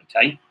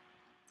 Okay,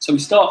 so we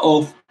start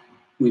off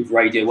with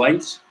radio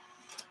waves.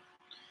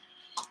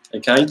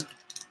 Okay,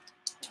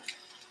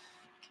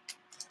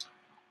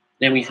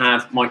 then we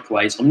have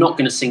microwaves. I'm not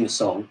going to sing the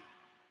song,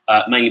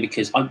 mainly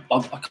because I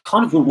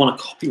kind of want a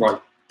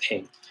copyright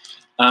ping.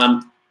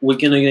 We're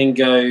going to then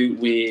go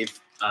with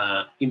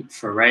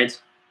infrared.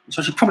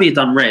 So I should probably have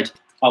done red.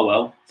 Oh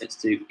well, let's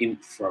do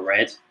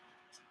infrared.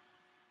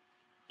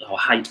 Oh,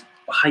 I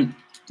hate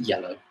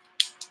yellow.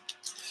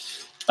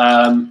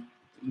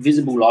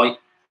 Visible light.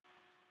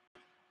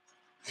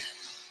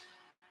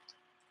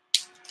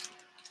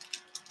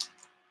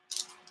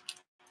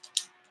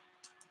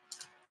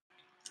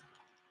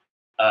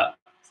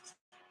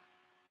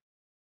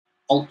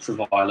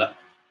 Ultraviolet.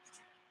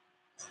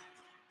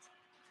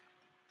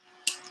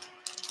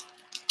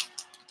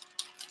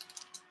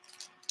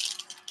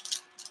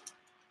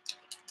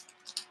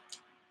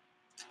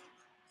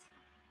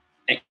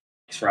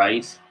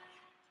 X-rays.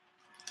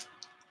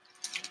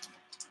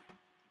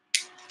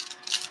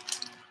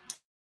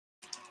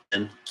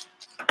 And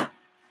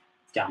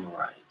gamma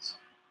rays.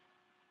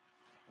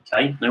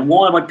 Okay, now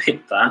why have I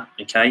picked that?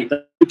 Okay,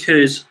 that's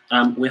because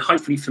we're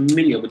hopefully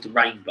familiar with the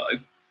rainbow,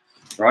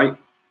 right?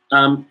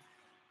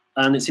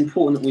 And it's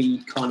important that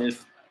we kind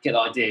of get the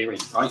idea in,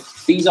 right?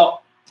 These are,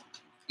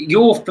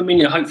 you're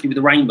familiar hopefully with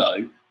the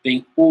rainbow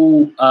being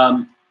all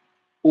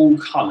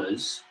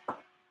colours.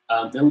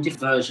 They're all different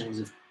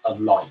versions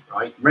of light,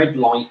 right? Red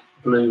light,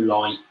 blue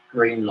light,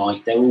 green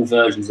light, they're all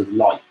versions of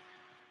light.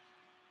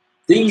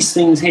 These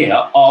things here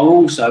are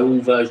also all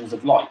versions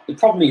of light. The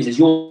problem is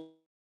your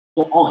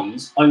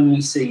eyes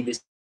only see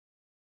this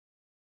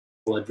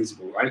word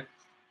visible, right?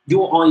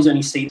 Your eyes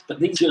only see, but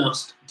these are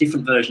just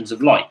different versions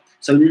of light.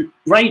 So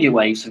radio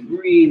waves are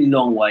really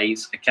long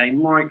waves, okay?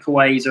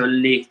 Microwaves are a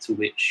little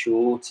bit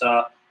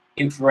shorter.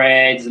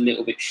 Infrared is a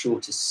little bit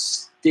shorter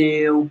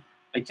still.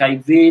 Okay,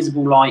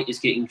 visible light is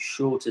getting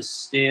shorter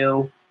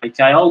still.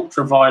 Okay,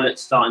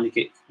 ultraviolet's starting to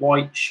get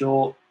quite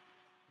short.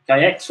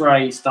 Okay,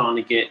 X-ray is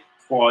starting to get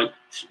quite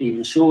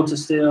even shorter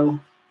still.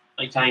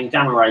 Okay, and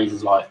gamma rays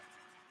is like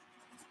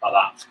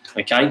that.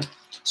 Okay,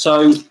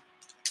 so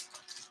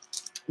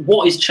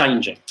what is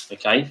changing?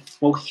 Okay,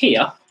 well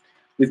here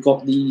we've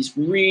got these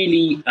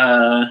really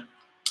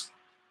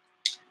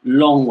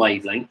long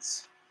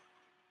wavelengths,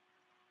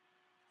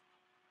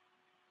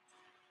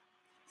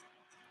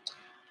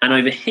 and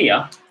over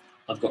here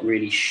I've got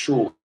really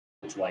short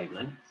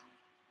wavelengths.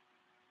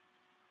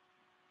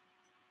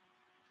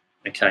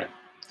 Okay,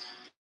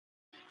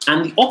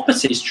 and the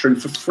opposite is true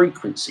for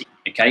frequency.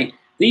 Okay,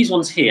 these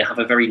ones here have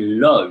a very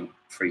low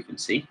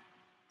frequency,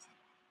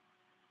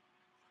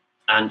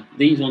 and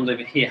these ones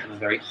over here have a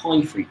very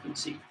high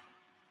frequency.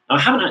 Now, I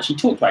haven't actually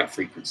talked about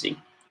frequency,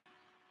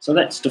 so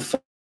let's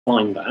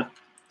define that.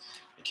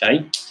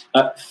 Okay,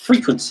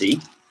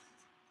 frequency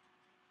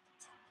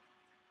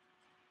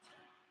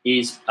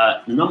is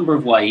a number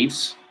of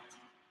waves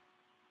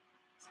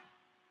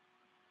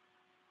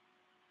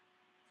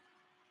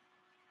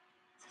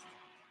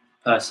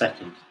per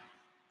second.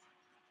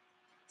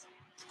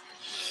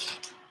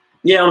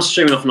 Yeah, I'm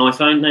streaming off an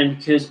iPhone now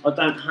because I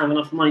don't have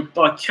enough money to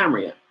buy a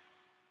camera yet.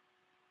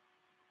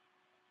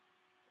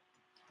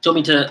 Do you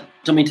want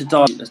me to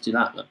dial? Let's do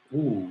that.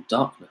 Ooh,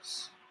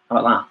 darkness. How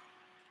about that?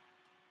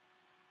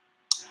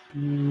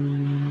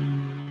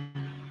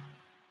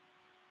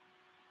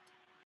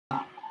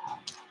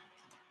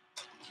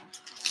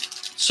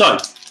 So,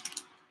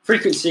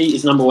 frequency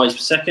is number of waves per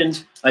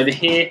second. Over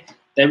here,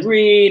 they're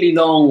really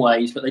long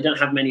waves, but they don't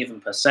have many of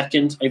them per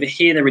second. Over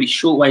here, they're really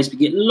short waves,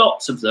 but you get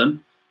lots of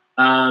them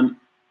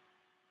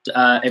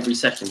every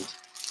second.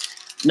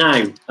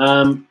 Now,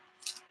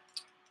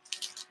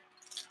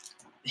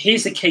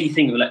 here's the key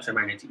thing of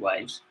electromagnetic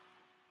waves,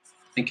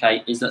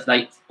 okay, is that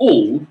they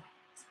all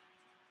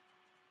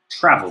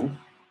travel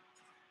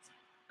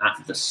at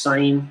the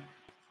same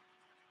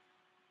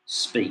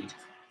speed,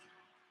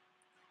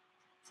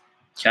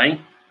 okay,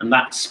 and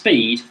that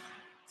speed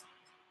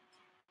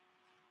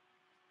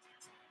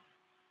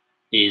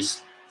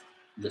is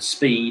the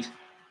speed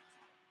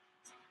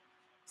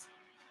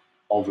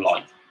of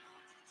light,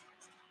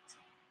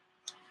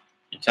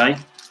 okay.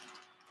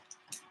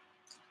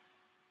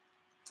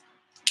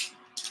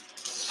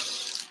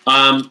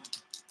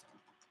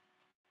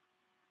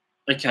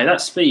 Okay,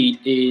 that speed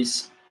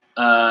is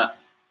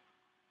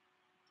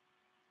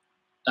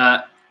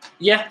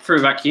yeah, through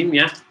a vacuum,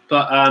 yeah,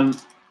 but I'm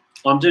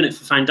doing it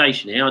for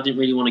foundation here. I didn't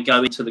really want to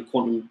go into the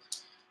quantum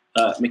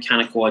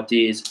mechanical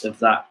ideas of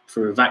that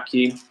through a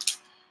vacuum.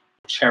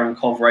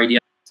 Cherenkov radio.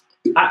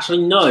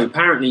 Actually, no.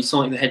 Apparently,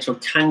 Sonic the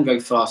Hedgehog can go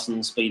faster than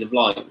the speed of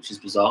light, which is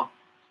bizarre.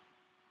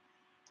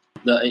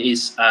 That it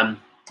is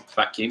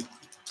vacuum.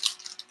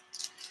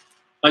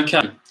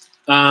 Okay,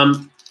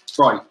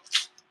 right.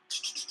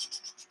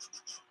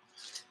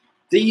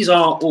 These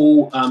are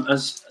all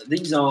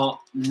these are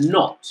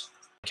not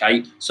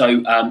okay. So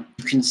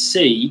you can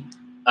see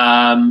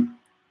the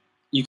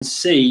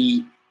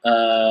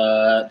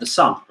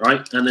sun,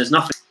 right? And there's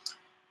nothing.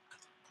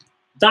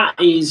 That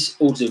is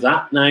all to do with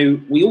that. Now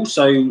we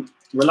also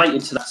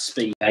related to that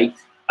speed, okay?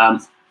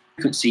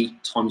 Frequency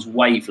times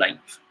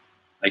wavelength.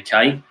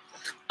 Okay.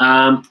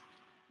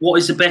 What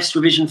is the best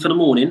revision for the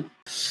morning?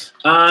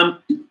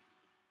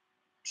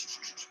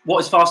 What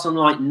is faster than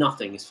light?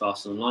 Nothing is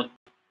faster than light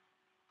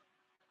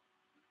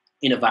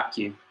in a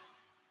vacuum.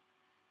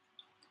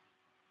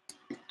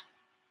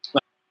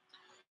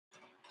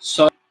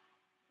 So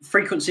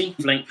frequency,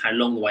 wavelength, how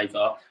long the waves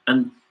are,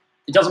 and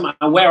it doesn't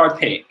matter where I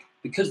pick,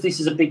 because this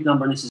is a big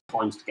number and this is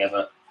times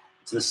together.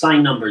 It's the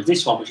same number as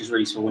this one, which is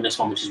really small, and this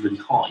one, which is really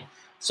high.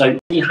 So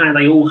see how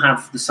they all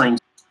have the same.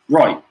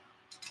 Right.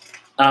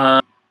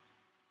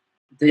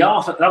 The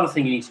other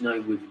thing you need to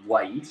know with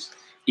waves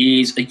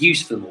is a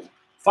use for them all.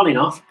 Funny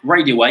enough,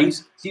 radio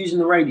waves, used in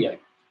the radio.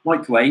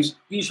 Microwaves,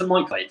 used for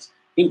microwaves.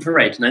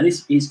 Infrared, now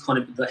this is kind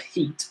of the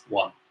heat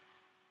one.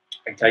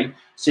 Okay,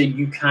 so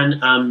you can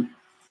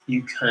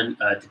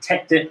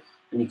detect it,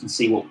 and you can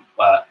see what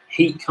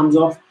heat comes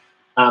off.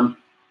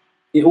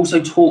 It also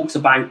talks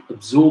about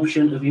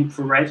absorption of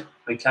infrared.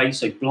 Okay,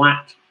 so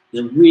black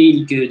is a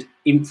really good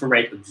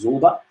infrared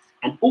absorber,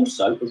 and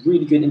also a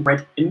really good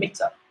infrared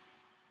emitter.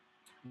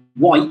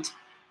 White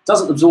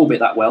doesn't absorb it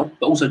that well,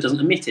 but also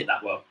doesn't emit it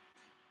that well.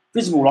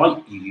 Visible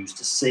light you use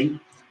to see.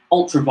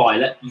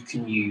 Ultraviolet you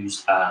can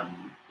use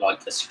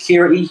like a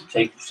security.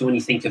 So when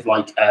you think of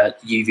like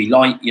UV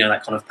light, you know,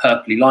 that kind of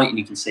purpley light, and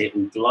you can see it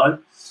all glow.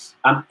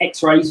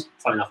 X-rays,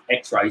 funny enough,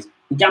 X-rays.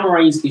 Gamma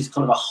rays is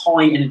kind of a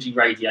high energy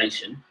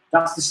radiation.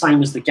 That's the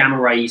same as the gamma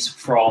rays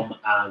from,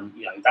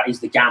 you know, that is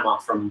the gamma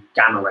from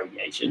gamma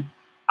radiation.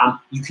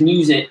 You can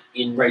use it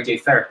in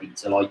radiotherapy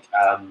to like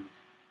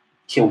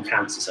kill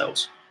cancer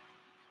cells.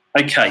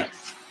 Okay.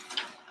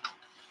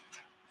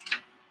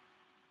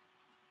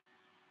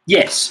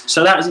 Yes,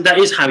 so that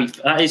is how he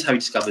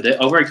discovered it.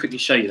 I'll very quickly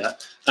show you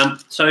that.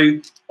 So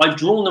I've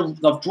drawn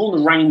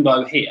the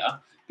rainbow here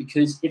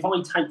because if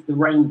I take the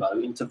rainbow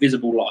into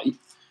visible light,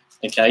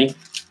 okay,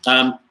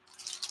 the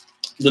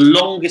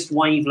longest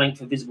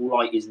wavelength of visible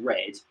light is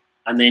red,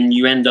 and then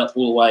you end up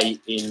all the way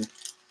in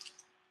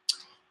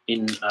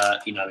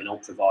you know, in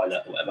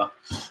ultraviolet or whatever,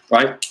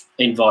 right?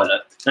 In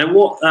violet. Now,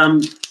 what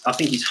I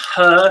think is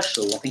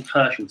Herschel. I think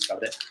Herschel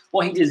discovered it.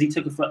 What he did is he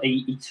took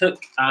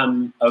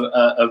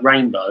a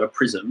rainbow, a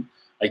prism,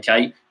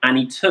 okay, and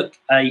he took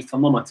a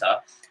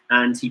thermometer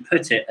and he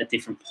put it at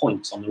different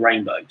points on the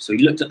rainbow. So he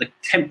looked at the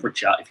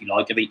temperature, if you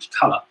like, of each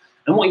colour.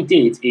 And what he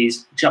did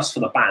is, just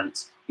for the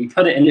bands, he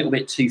put it a little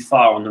bit too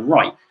far on the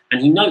right,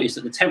 and he noticed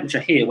that the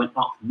temperature here went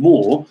up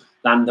more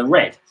than the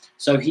red.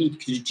 So he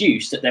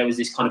deduced that there was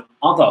this kind of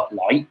other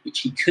light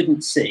which he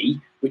couldn't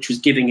see, which was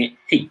giving it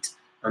heat,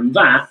 and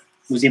that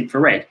was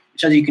infrared,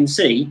 which, as you can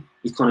see,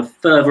 is kind of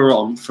further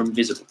on from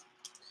visible.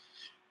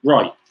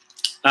 Right,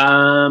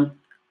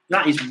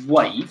 that is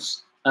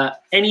waves.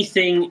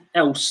 Anything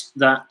else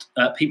that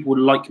people would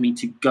like me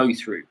to go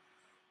through?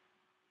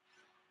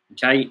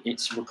 Okay,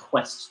 it's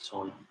request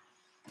time.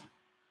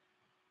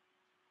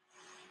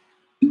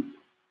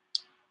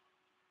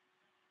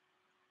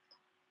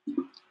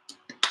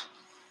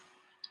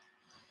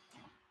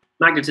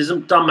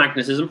 Magnetism, done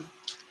magnetism.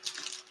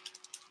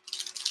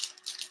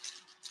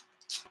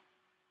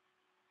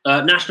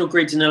 National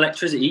grids and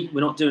electricity,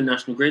 we're not doing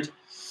national grid.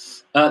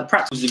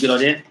 Practical is a good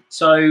idea.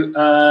 So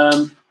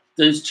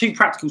there's two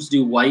practicals to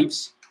do with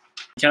waves.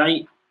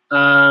 Okay,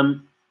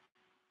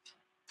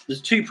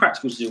 there's two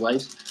practicals to do with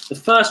waves. The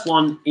first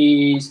one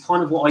is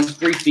kind of what I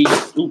briefly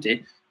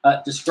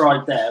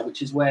described there,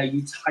 which is where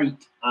you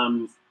take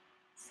a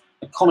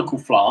conical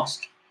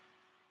flask,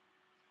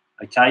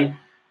 okay,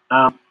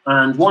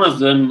 and one of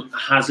them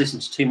has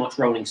listened to too much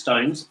Rolling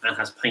Stones and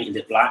has painted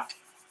it black.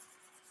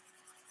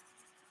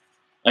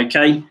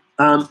 Okay,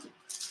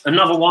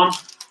 another one,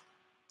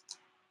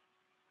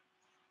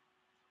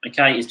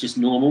 okay, is just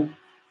normal.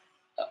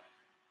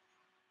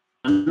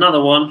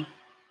 Another one,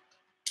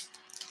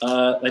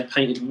 they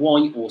painted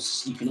white, or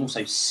you can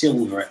also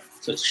silver it,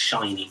 so it's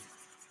shiny.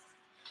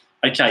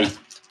 Okay,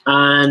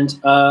 and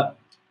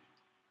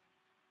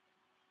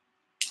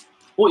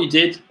what I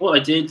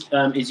did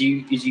is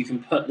you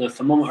can put the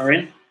thermometer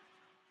in.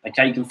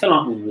 Okay, you can fill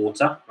up with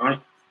water, right?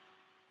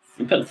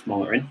 You can put the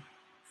thermometer in.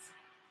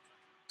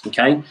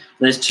 Okay, and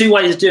there's two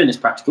ways of doing this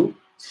practical.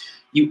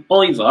 You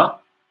either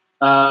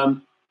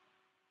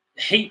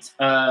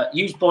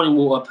use boiling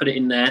water, put it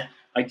in there,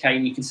 okay,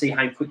 and you can see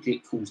how quickly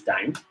it cools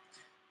down,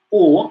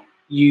 or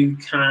you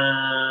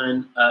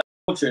can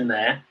put it in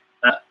there,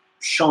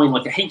 shine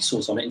like a heat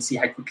source on it, and see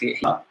how quickly it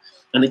heats up.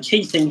 And the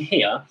key thing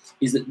here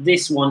is that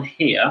this one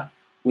here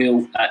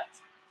will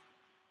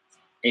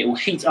it will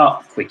heat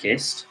up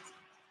quickest,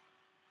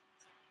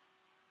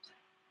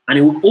 and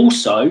it will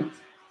also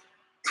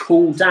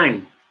cool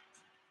down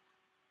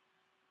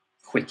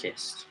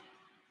quickest,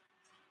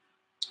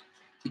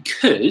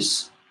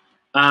 because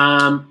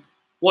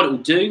what it will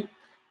do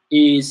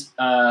is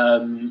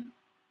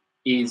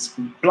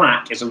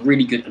black is a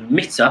really good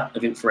emitter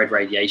of infrared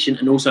radiation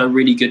and also a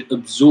really good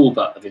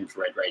absorber of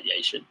infrared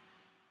radiation.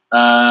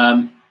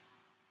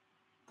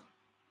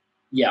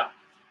 Yeah,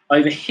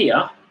 over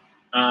here,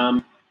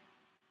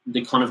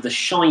 the kind of the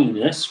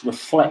shininess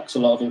reflects a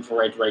lot of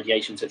infrared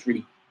radiation, so it's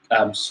really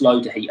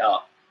slow to heat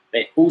up. But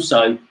it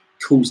also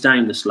cools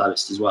down the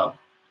slowest as well.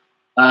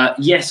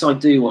 Yes, I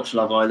do watch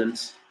Love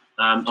Island.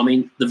 I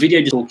mean, the video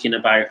just talking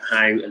about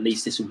how at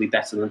least this will be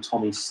better than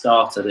Tommy's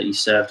starter that he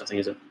served, I think,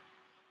 as a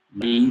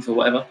Eve or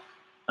whatever,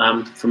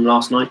 from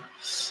last night.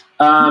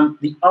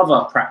 The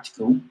other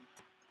practical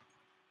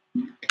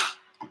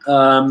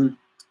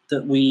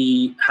that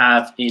we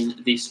have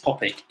in this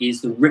topic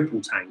is the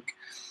ripple tank.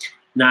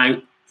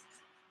 Now,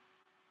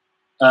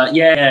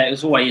 yeah,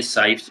 it's always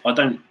saved. I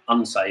don't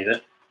unsave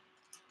it.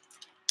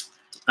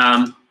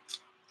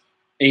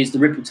 Is the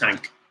ripple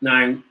tank.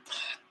 Now,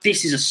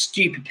 this is a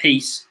stupid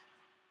piece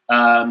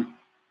of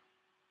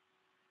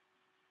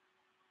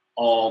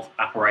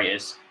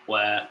apparatus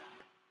where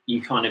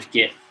you kind of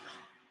get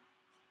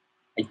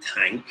a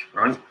tank,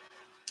 right?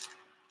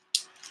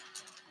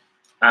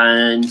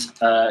 And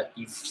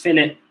you fill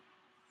it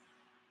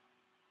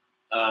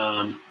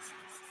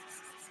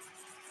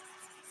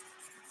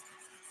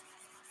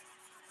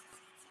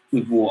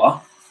with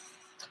water.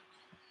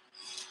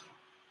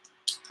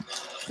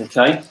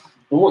 Okay,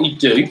 and what you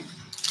do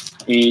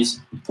is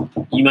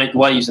you make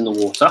waves in the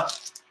water,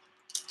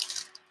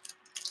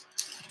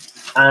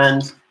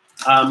 and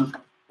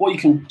what you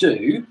can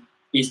do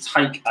is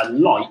take a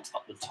light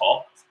up the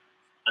top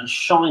and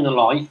shine a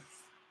light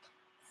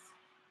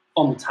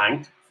on the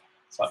tank,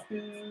 so,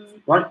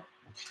 right?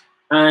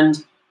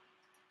 And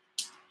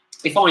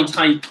if I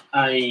take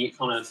a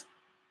kind of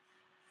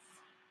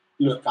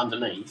look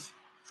underneath,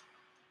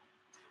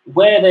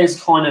 where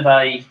there's kind of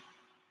a,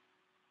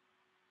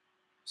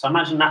 so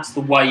imagine that's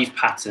the wave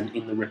pattern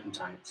in the ripple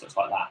tank, so it's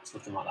like that, it's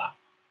looking like that,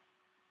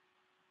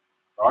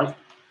 right?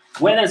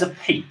 Where there's a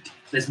peak,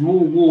 there's more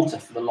water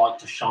for the light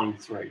to shine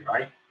through,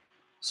 right?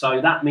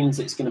 So that means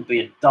it's going to be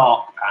a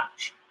dark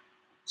patch.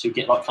 So you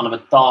get like kind of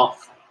a dark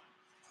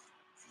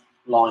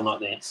line like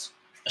this,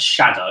 a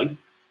shadow.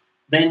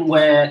 Then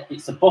where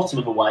it's the bottom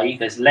of a wave,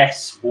 there's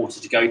less water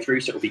to go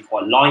through, so it'll be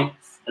quite light.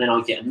 And then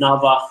I'll get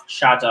another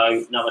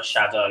shadow, another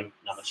shadow,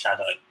 another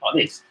shadow, like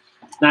this.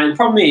 Now, the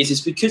problem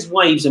is because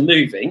waves are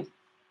moving,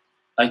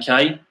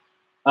 okay,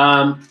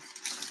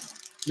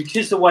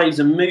 because the waves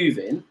are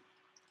moving,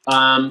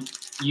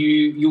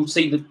 you'll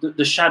see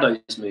the shadows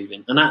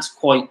moving, and that's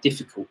quite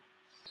difficult,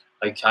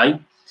 okay?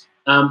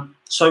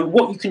 So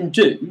what you can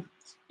do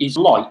is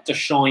light to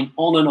shine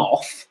on and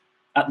off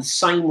at the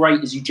same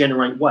rate as you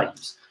generate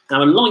waves.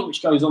 Now, a light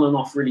which goes on and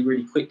off really,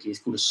 really quickly is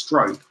called a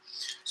strobe.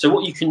 So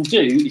what you can do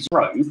is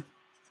strobe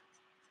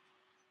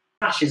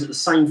flashes at the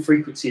same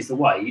frequency as the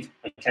wave.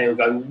 Okay, it'll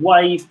go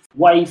wave,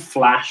 wave,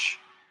 flash,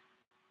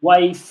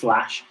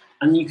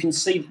 and you can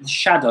see that the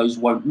shadows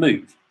won't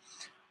move.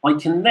 I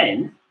can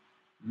then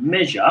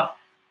measure,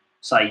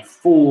 say,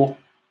 4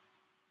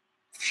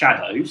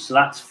 shadows. So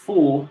that's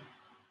 4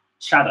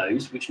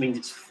 shadows, which means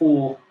it's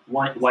 4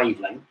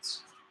 wavelengths.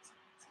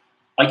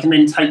 I can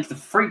then take the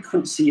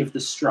frequency of the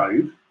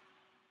strobe,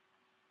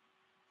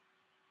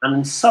 and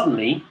then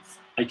suddenly,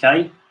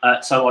 okay,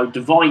 so I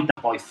divide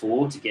that by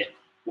 4 to get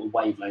 1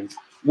 wavelength.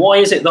 Why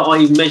is it that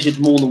I measured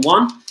more than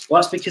 1?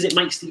 Well, that's because it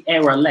makes the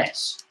error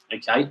less,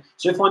 okay?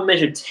 So if I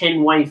measure 10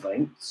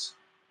 wavelengths,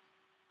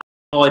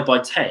 divide by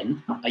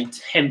 10, a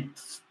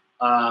tenth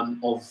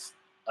of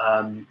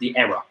the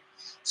error.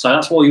 So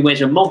that's why we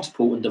measure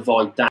multiple and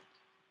divide that.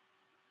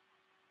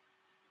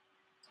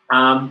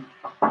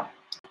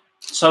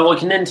 So I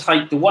can then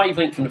take the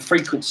wavelength from the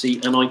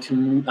frequency, and I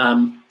can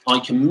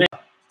measure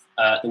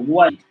the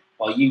wave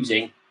by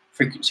using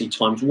frequency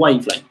times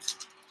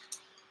wavelength.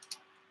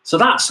 So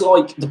that's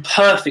like the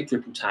perfect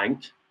ripple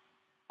tank.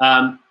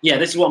 Yeah,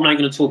 this is what I'm now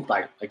going to talk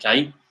about,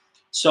 okay?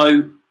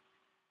 So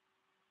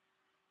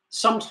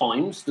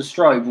sometimes the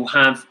strobe will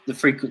have the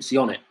frequency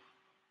on it,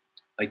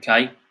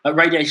 okay?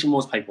 Radiation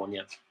was paper one,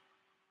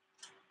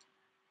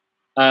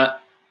 yeah.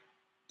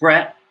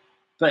 Brett,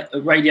 but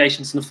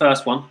radiation's in the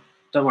first one.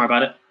 Don't worry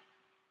about it.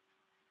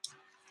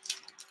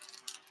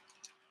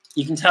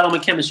 You can tell I'm a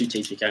chemistry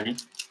teacher, can you?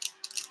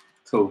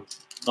 Cool.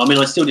 I mean,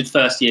 I still did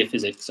first year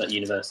physics at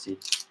university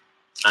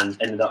and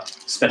ended up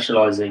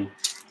specialising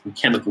in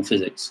chemical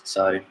physics.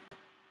 So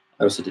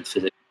I also did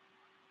physics.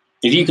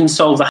 If you can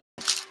solve that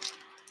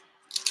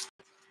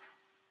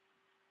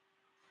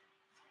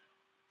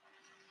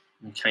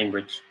in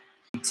Cambridge,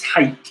 you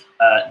take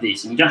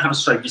this, and you don't have a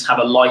strobe, just have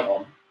a light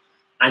on,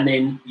 and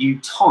then you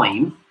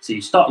time, so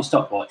you start your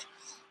stopwatch,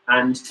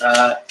 and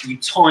you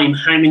time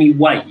how many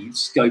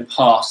waves go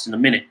past in a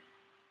minute.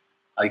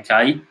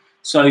 Okay,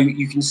 so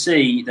you can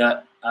see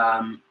that,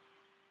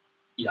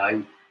 you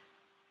know,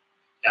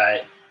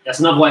 that's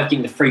another way of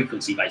getting the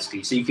frequency,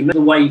 basically. So you can make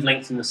the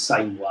wavelength in the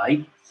same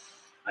way,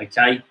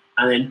 okay,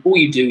 and then all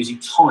you do is you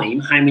time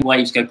how many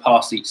waves go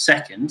past each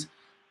second,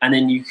 and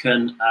then you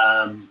can,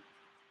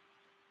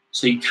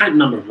 so you count the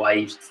number of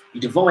waves, you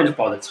divide it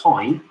by the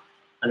time,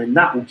 and then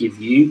that will give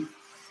you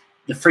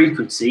the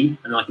frequency,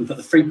 and I can put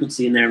the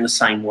frequency in there in the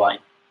same way,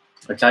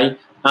 okay.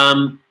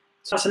 So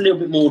that's a little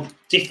bit more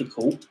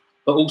difficult,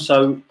 but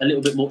also a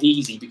little bit more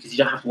easy because you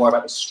don't have to worry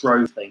about the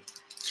strobe thing.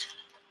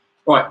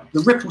 Right,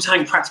 the ripple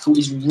tank practical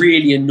is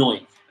really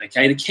annoying.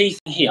 Okay, the key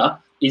thing here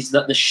is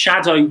that the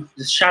shadow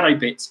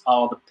bits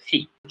are the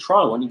peak.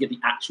 Try one, you get the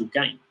actual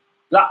gain.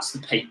 That's the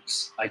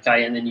peaks.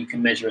 Okay, and then you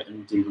can measure it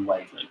and do the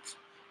wavelength.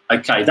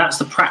 Okay, that's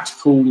the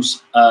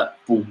practicals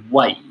for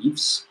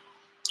waves.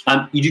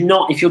 You do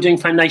not, if you're doing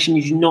foundation,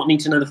 you do not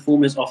need to know the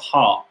formulas off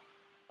heart.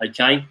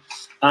 Okay.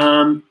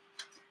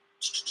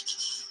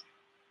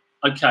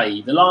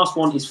 Okay, the last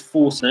one is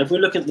force. Now, if we're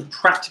looking at the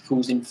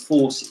practicals in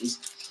forces,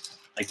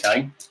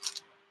 okay.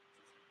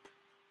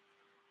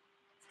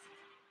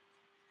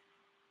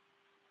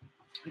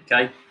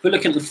 Okay, if we're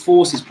looking at the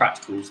forces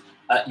practicals,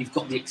 you've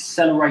got the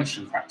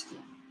acceleration practical.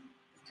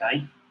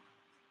 Okay.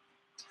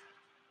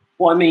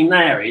 What I mean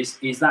there is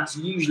that's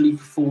usually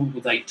performed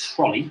with a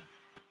trolley,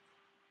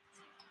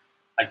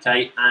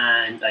 okay,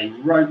 and a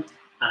rope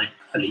and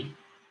a pulley.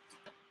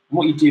 And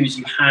what you do is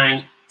you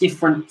hang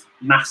different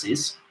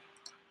masses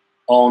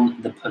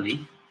on the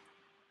pulley,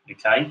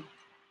 okay,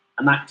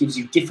 and that gives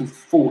you different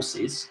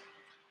forces.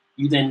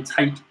 You then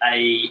take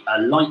a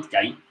light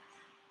gate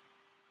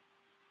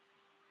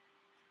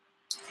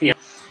here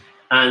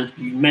and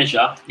you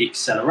measure the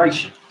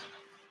acceleration,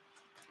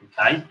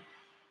 okay.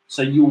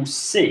 So you'll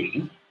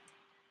see,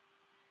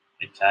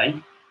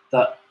 okay,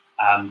 that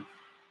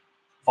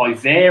by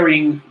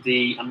varying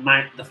the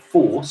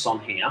force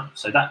on here,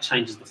 so that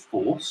changes the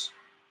force,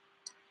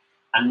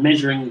 and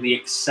measuring the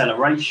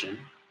acceleration,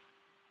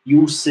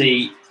 you'll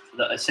see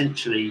that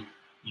essentially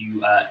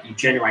you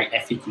generate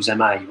F equals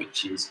ma,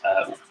 which is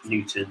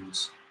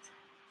Newton's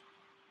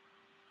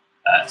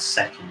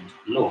second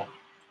law.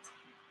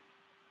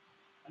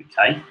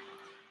 Okay,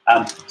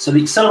 so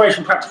the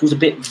acceleration practical is a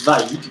bit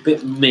vague, a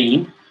bit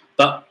mean,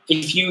 but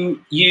if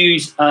you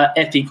use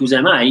F equals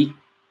ma,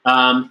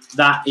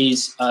 that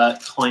is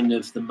kind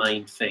of the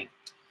main thing.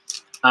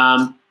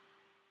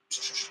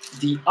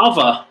 The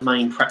other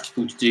main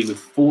practical to do with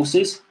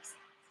forces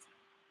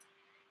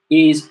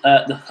is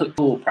the hook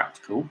or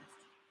practical.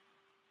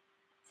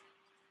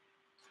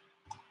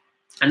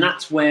 And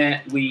that's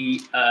where we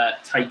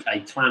take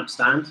a clamp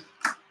stand,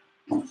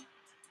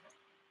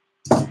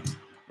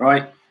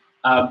 right?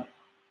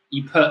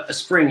 You put a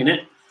spring in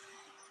it,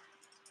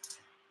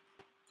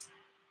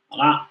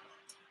 like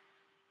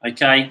that,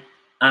 okay?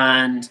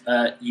 And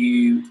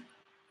you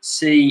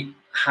see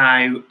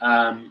how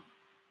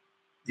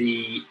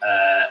you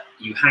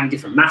hang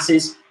different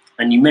masses,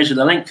 and you measure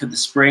the length of the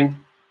spring,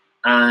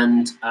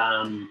 and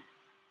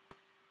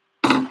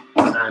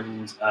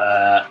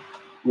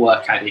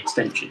work out the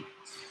extension.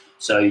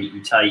 So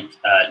you take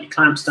your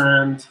clamp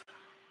stand,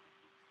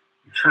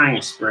 you hang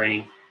a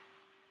spring,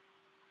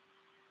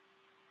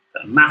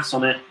 put a mass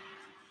on it,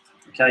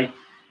 okay?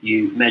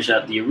 You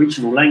measure the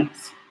original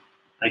length,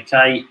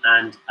 okay,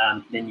 and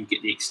then you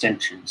get the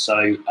extension.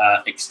 So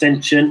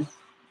extension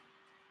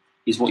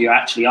is what you're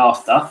actually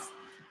after,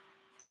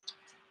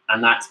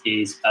 and that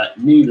is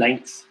new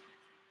length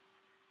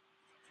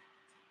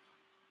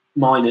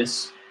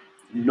minus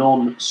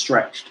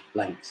non-stretched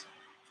length.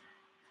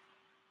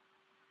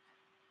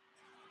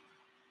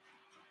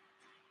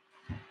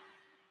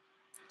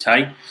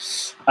 Okay.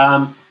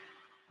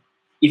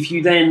 If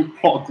you then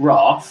plot a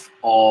graph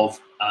of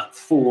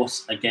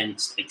force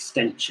against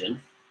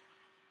extension,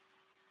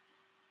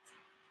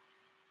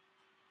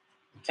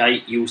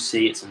 okay, you'll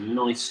see it's a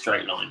nice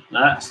straight line.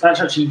 Now let's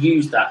actually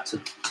use that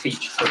to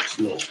teach Hooke's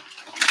law.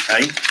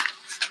 Okay.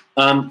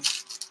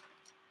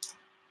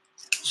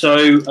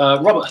 So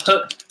Robert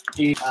Hooke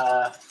is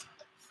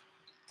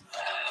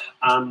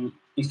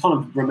he's kind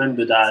of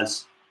remembered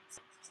as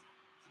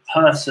a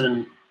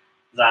person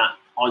that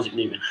Isaac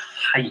Newton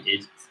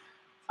hated.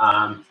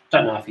 Don't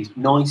know if he's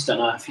nice, don't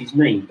know if he's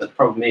mean, but the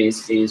problem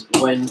is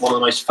when one of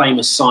the most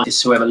famous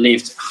scientists who ever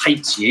lived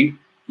hates you,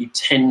 you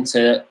tend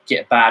to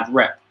get a bad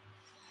rep.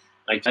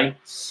 Okay,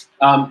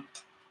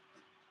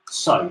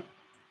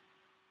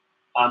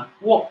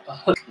 what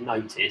Hooke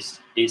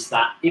noticed is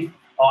that if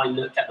I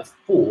look at the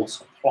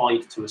force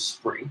applied to a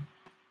spring,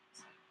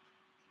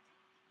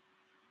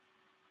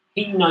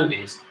 he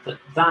noticed that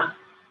that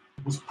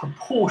was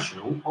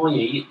proportional,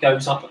 i.e. it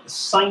goes up at the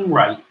same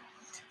rate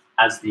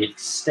as the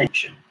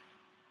extension.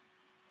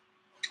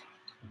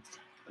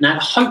 Now,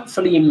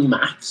 hopefully in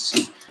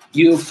maths,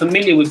 you're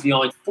familiar with the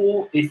idea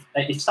for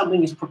if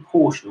something is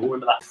proportional,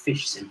 remember that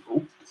fish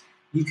symbol,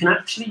 you can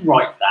actually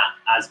write that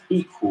as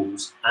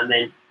equals, and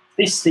then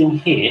this thing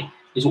here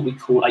is what we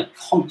call a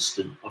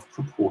constant of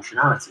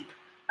proportionality.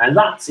 And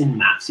that's in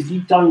maths. If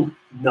you don't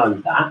know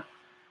that,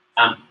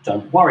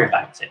 don't worry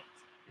about it,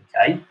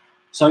 okay?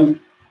 So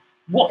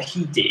what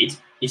he did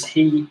is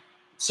he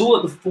saw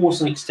that the force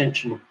and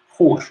extension were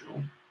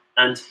proportional,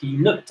 and he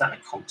looked at a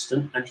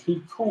constant, and he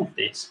called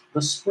this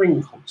the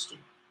spring constant.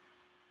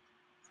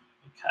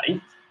 Okay.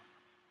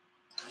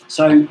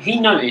 So he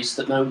noticed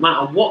that no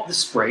matter what the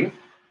spring,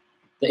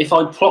 that if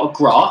I plot a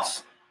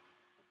graph,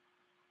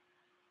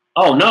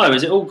 oh no,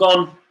 is it all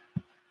gone?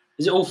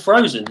 Is it all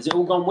frozen? Is it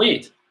all gone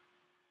weird?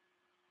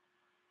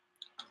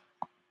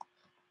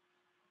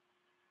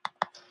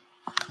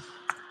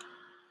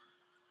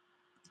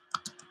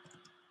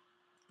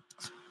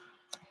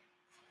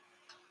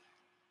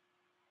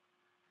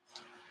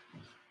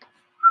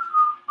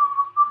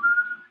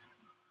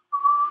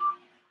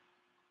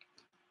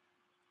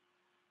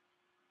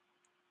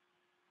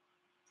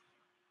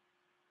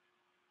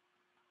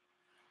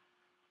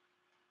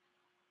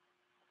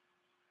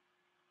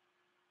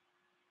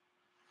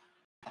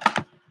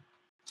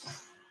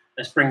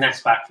 Let's bring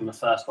this back from the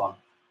first one.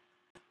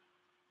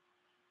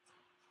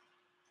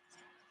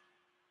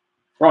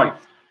 Right.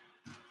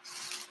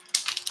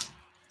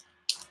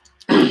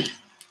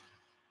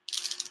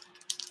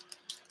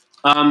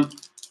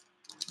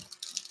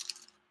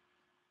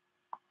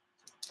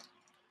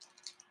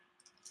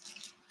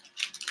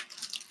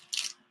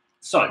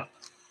 So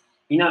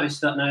you notice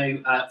that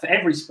now for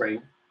every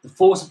spring, the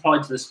force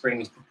applied to the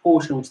spring is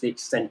proportional to the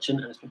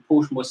extension, and it's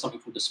proportional by something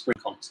called the spring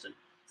constant.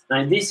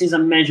 Now this is a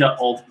measure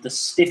of the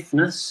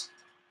stiffness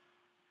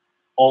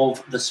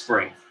of the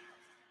spring.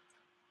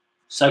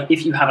 So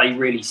if you have a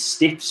really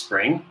stiff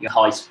spring, your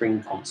high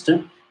spring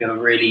constant. You have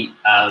a really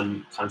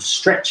kind of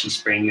stretchy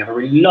spring, you have a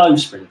really low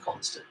spring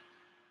constant.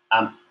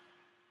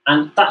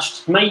 And that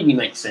should maybe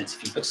make sense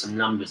if you put some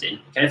numbers in.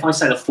 Okay, if I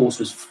say the force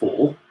was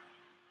 4,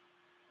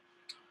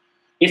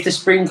 if the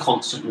spring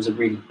constant was a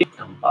really big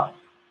number,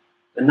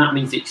 then that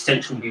means the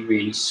extension will be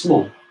really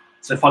small.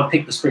 So if I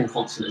pick the spring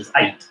constant as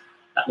 8,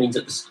 that means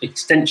that the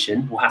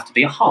extension will have to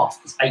be a half,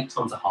 because 8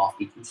 times a half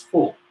equals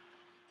 4.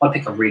 If I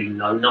pick a really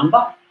low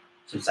number,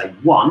 so say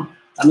 1,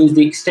 that means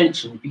the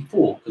extension would be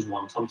 4, because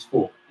 1 times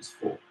 4 is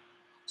 4.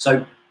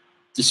 So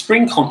the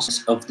spring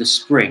constant of the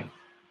spring,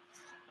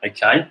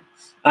 okay,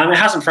 it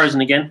hasn't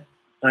frozen again,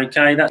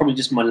 okay, that's probably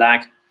just my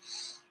lag.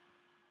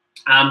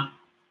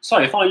 So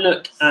if I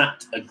look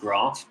at a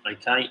graph,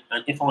 okay,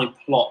 and if I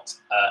plot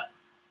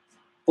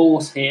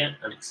force here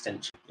and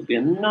extension, it'll be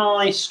a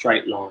nice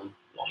straight line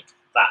like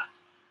that,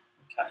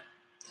 okay.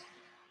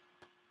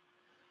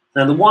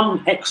 Now, the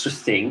one extra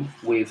thing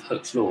with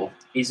Hooke's law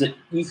is that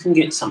you can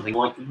get something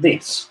like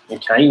this.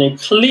 Okay, now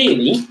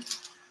clearly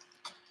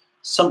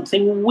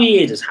something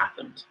weird has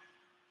happened.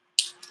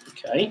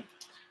 Okay,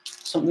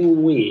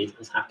 something weird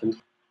has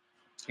happened.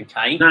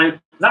 Okay, now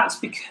that's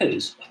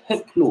because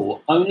Hooke's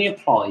law only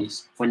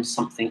applies when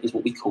something is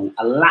what we call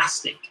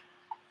elastic.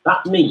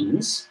 That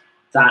means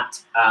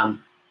that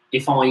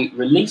if I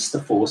release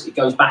the force, it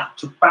goes back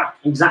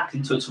exactly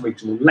to its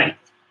original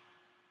length.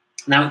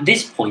 Now at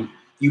this point,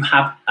 you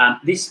have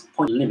this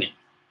point limit.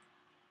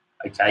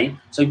 Okay,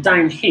 so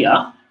down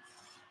here,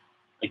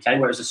 okay,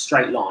 where it's a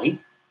straight line,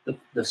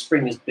 the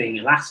spring is being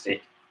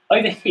elastic.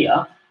 Over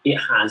here, it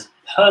has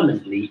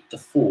permanently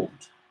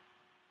deformed.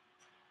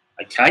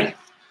 Okay,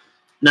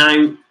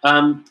 now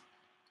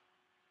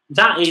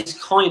that is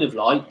kind of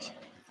like,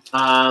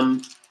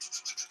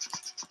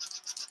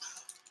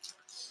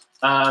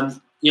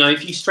 you know,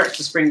 if you stretch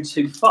the spring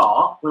too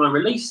far, when I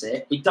release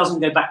it, it doesn't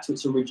go back to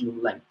its original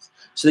length.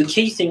 So the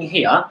key thing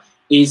here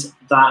is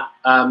that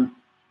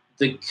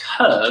the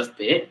curve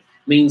bit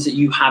means that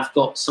you have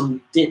got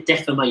some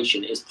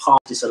deformation as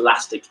part of this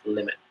elastic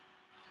limit.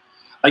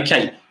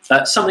 Okay,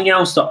 something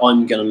else that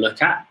I'm going to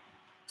look at.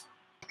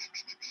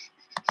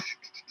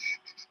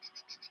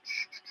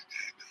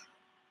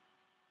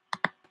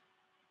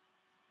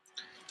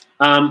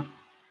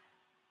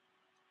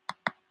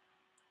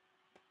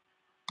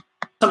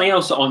 Something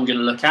else that I'm going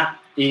to look at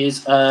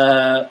is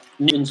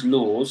Newton's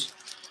laws.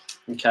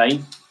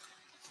 Okay.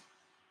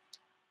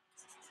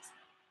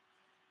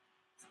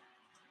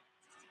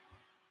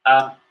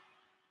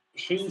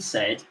 He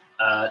said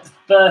the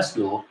first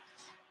law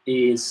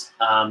is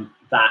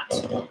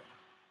that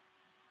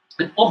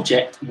an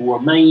object will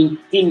remain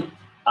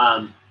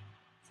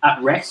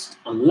at rest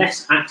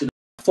unless acted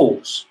on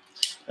force.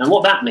 And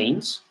what that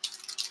means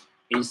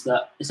is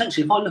that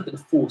essentially, if I look at the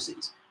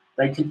forces,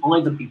 they can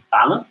either be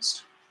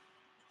balanced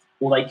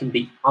or they can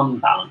be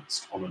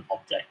unbalanced on an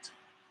object.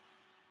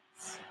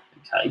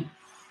 Okay.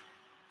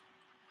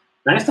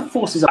 Now, if the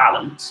forces are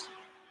balanced,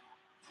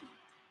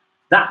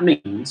 that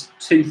means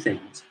two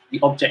things. The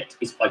object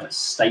is either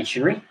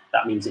stationary,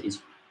 that means it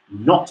is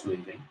not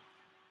moving,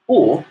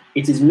 or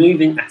it is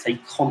moving at a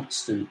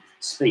constant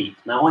speed.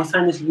 Now, I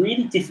found this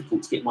really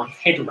difficult to get my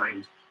head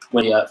around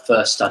when I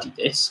first studied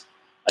this.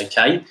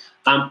 Okay,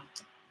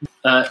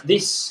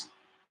 this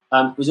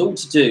was all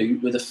to do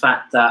with the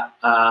fact that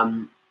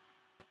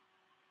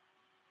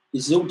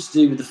it's not all to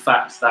do with the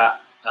fact.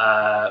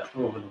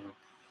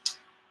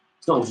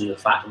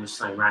 I'm just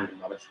saying random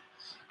rubbish.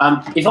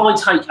 If I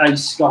take a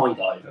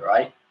skydiver,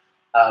 right,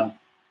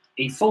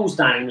 he falls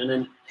down and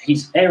then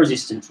his air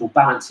resistance will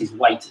balance his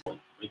weight,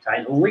 okay,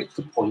 and will reach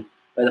the point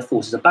where the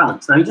forces are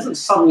balanced. Now, he doesn't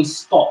suddenly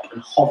stop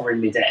and hover in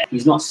midair.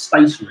 He's not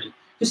stationary.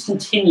 He just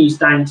continues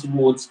down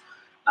towards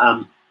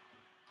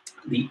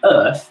the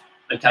Earth,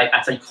 okay,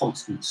 at a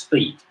constant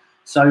speed.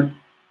 So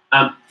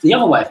the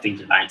other way of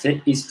thinking about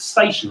it is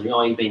stationary,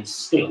 i.e. being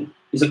still,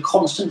 is a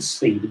constant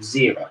speed of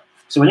 0.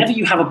 So whenever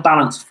you have a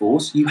balanced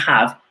force, you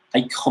have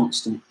a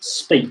constant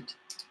speed,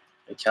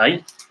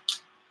 okay?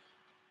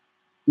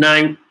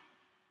 Now,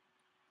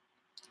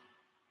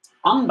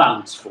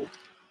 unbalanced force,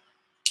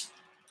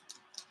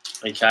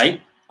 okay?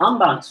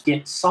 Unbalanced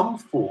gets some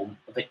form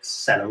of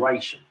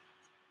acceleration.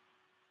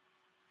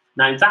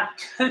 Now,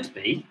 that could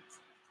be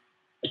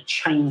a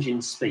change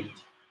in speed,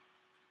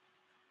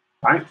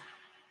 right?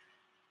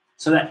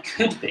 So that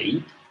could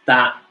be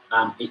that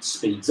it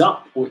speeds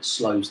up or it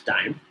slows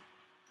down,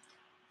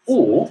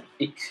 or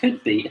it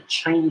could be a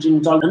change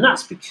in direction. And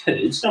that's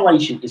because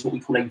acceleration is what we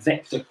call a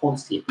vector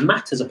quantity. It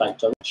matters about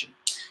direction.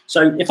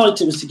 So if I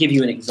was to give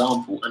you an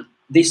example, and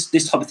this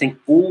type of thing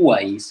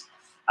always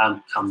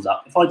comes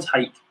up. If I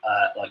take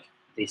like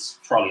this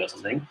trolley or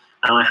something,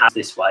 and I have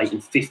this way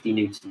and 50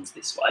 newtons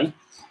this way,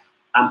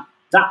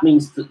 that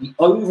means that the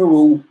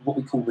overall, what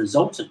we call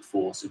resultant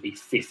force, would be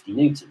 50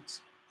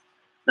 newtons.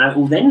 Now, it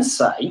will then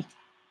say,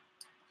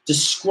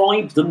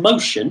 describe the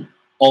motion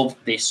of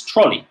this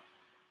trolley.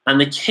 And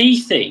the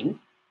key thing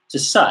to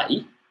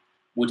say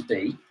would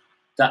be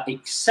that it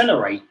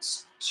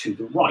accelerates to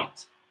the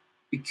right.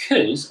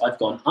 Because I've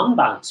got an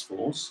unbalanced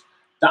force,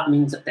 that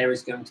means that there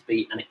is going to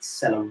be an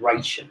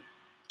acceleration.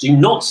 Do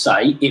not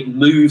say it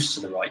moves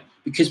to the right,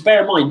 because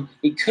bear in mind,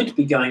 it could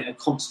be going at a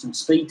constant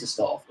speed to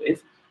start off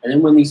with, and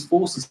then when these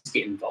forces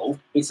get involved,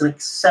 it's an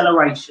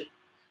acceleration.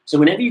 So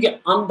whenever you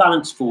get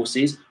unbalanced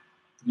forces,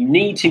 you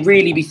need to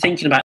really be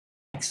thinking about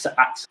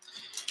acceleration.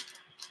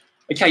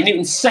 Okay,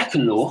 Newton's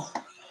second law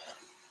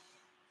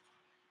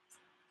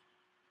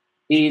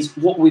is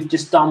what we've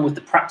just done with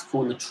the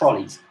practical and the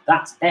trolleys.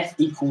 That's F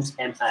equals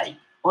ma,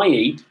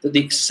 i.e. that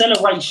the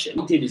acceleration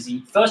he did is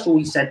first of all,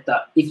 he said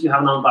that if you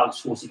have an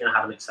unbalanced force, you're going to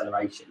have an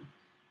acceleration.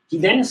 He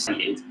then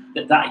said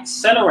that that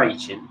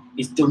acceleration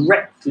is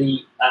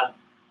directly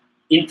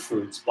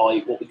influenced by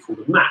what we call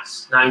the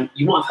mass. Now,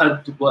 you might have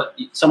heard what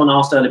someone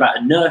asked earlier about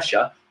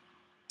inertia.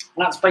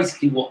 That's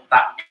basically what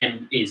that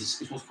M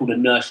is. It's what's called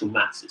inertial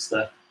mass. It's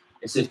the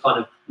kind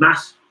of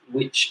mass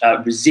which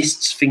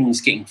resists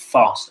things getting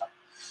faster.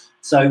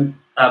 So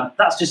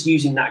That's just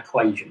using that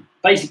equation.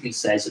 Basically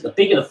says that the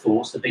bigger the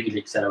force, the bigger the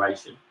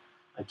acceleration.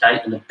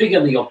 Okay, and the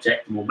bigger the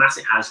object, the more mass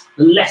it has,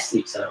 the less the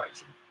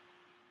acceleration.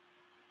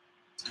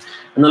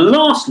 And the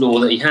last law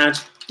that he had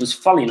was,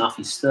 funny enough,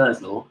 his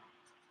third law.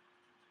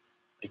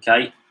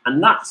 Okay,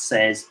 and that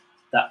says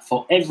that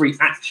for every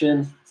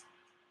action,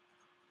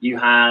 you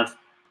have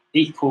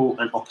equal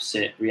and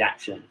opposite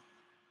reaction.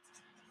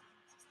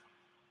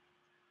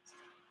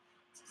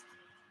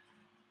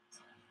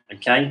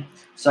 Okay,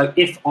 so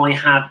if I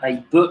have a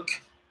book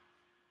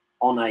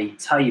on a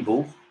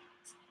table,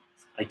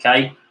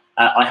 okay,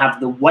 I have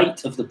the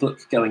weight of the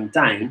book going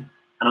down,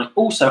 and I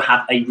also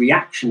have a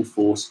reaction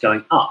force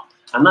going up.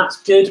 And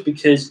that's good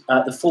because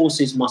the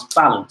forces must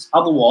balance.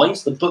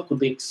 Otherwise, the book would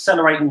be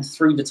accelerating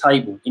through the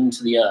table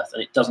into the earth,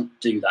 and it doesn't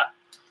do that.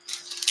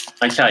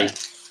 Okay.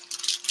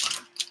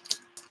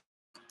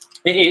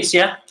 It is,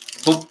 yeah.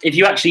 But if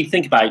you actually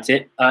think about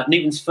it,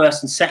 Newton's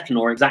first and second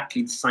law are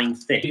exactly the same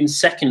thing. Newton's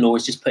second law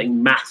is just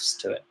putting maths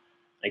to it.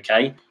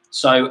 Okay.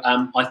 So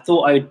I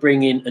thought I would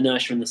bring in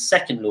inertia in the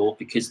second law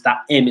because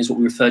that M is what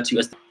we refer to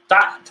as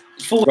that.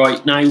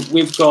 Right, now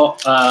we've got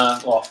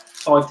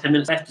 5–10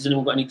 minutes left. Has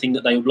anyone got anything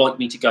that they would like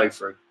me to go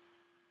through?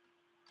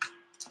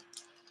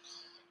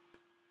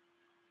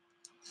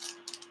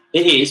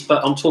 It is,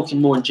 but I'm talking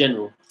more in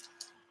general.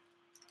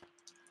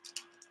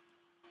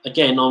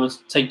 Again, I'm a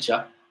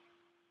teacher.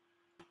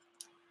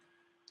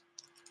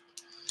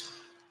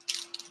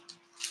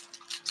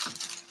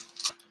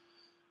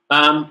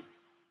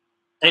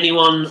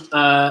 Anyone?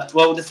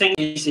 Well, the thing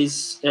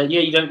is yeah,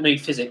 you don't need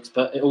physics,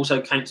 but it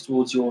also counts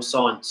towards your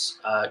science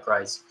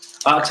grades.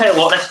 I'll tell you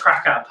what. Let's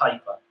crack out a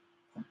paper.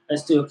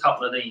 Let's do a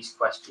couple of these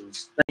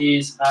questions. That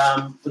is,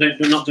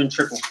 we're not doing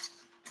triple.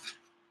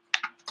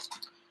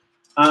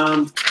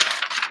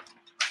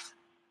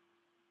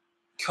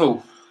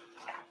 Cool.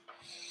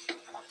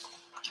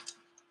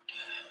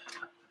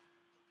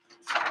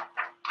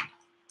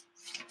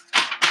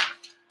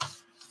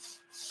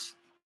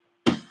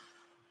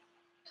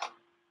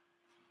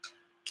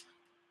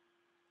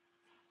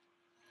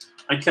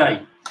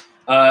 Okay,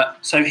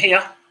 so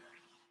here,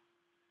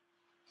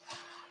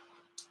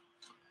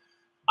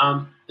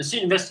 the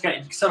student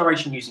investigated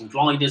acceleration using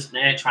gliders, an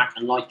air track,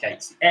 and light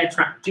gates. The air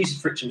track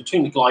reduces friction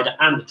between the glider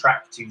and the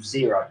track to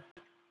 0.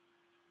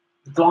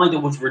 The glider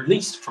was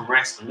released from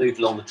rest and moved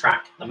along the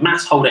track. The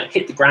mass holder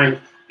hit the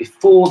ground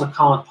before the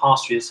car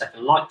passed through the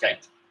second light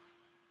gate.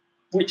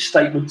 Which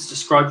statements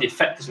describe the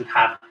effect this would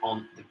have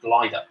on the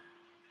glider?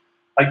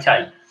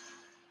 Okay,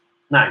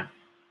 now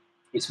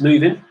it's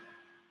moving.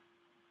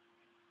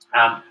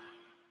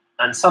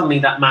 And suddenly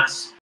that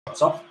mass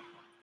drops off.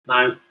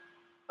 Now,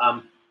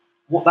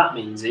 what that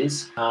means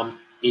is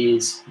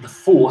the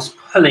force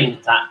pulling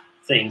that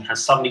thing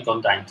has suddenly gone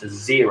down to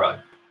 0.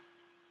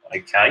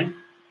 Okay.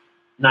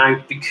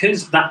 Now,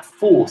 because that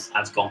force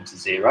has gone to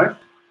 0,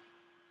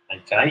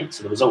 okay,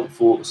 so the resultant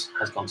force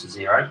has gone to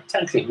 0.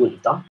 Technically, it wouldn't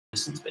have done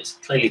resistance, but it's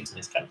clearly in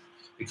this case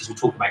because we're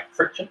talking about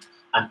friction,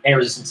 and air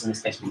resistance in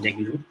this case would be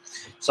negligible.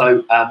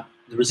 So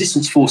the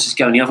resistance forces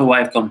going the other way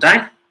have gone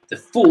down. The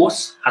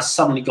force has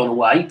suddenly gone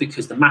away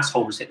because the mass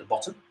holder has hit the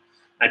bottom.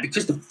 Now,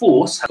 because the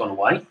force has gone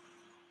away,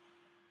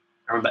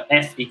 remember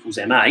F equals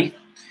ma.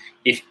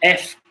 If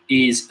F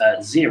is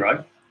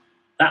 0,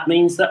 that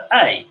means that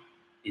A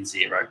is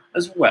 0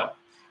 as well.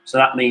 So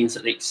that means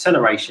that the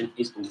acceleration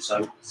is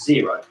also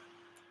 0.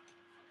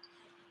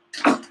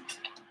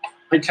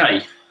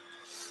 Okay.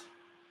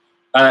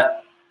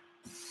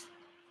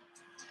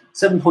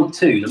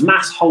 7.2, the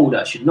mass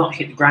holder should not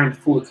hit the ground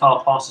before the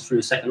car passes through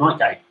the second light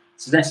gate.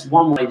 So that's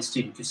one way the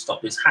student could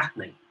stop this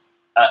happening.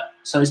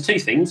 So there's two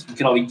things. You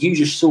can either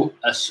use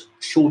a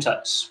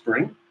shorter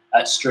string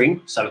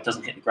so it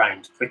doesn't hit the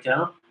ground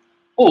quicker,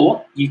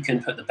 or you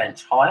can put the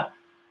bench higher,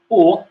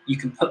 or you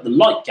can put the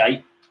light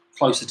gate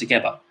closer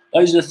together.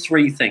 Those are the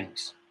three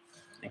things.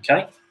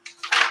 Okay.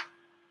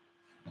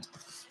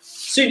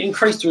 Student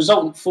increased the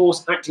resultant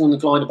force acting on the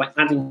glider by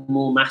adding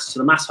more mass to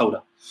the mass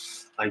holder.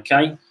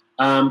 Okay.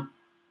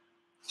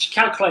 She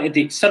calculated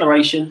the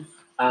acceleration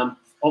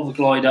of the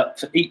glider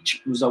for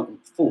each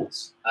resultant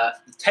force.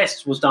 The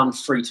test was done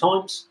 3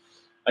 times.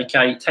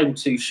 Okay, table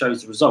 2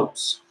 shows the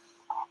results.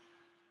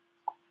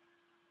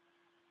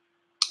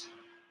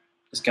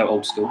 Let's go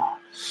old school.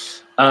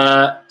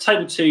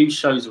 Table 2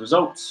 shows the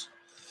results.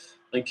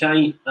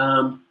 Okay,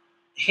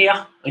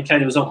 here, okay,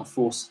 the resultant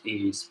force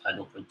is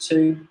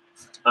 0.2,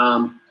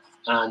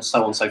 and so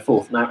on and so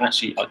forth. Now,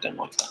 actually, I don't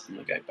like that. I'm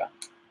going to go back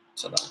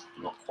so that's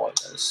not quite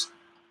as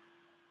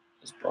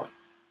bright.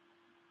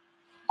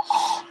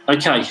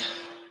 Okay.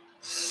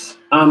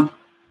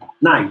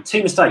 Now,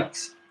 2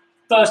 mistakes.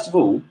 First of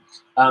all,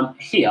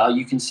 here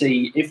you can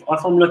see if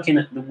I'm looking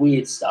at the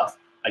weird stuff,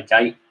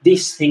 okay,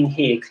 this thing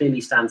here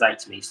clearly stands out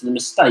to me. So the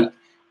mistake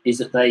is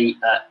that they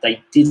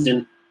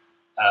didn't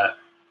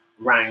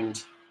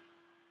round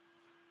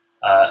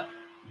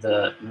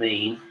the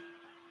mean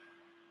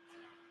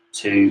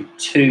to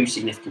 2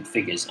 significant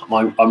figures.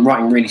 I'm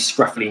writing really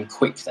scruffily and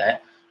quick there,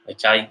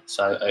 okay,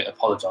 so I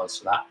apologise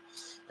for that.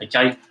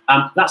 Okay,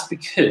 that's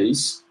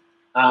because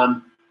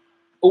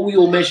all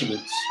your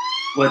measurements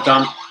were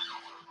done.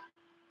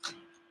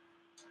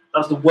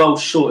 That's the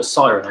world's shortest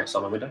siren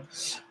outside my window.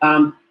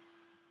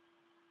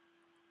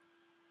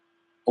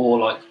 Or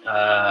like,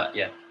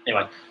 yeah,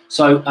 anyway.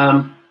 So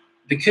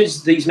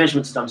because these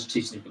measurements are done to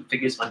 2 significant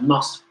figures, I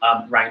must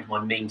round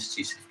my mean to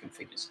 2 significant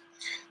figures.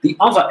 The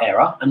other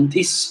error, and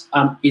this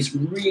is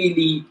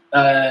really,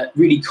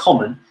 really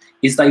common,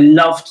 is they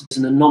love to do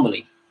an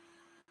anomaly.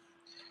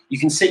 You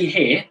can see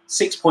here,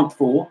 6.4,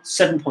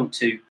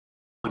 7.2,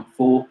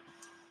 0.4.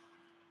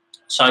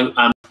 So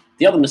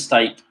the other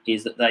mistake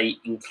is that they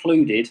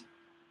included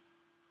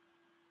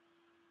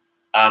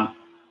an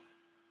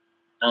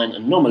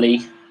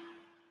anomaly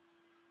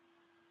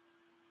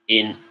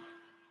in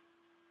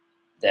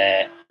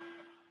their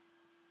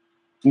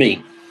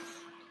mean.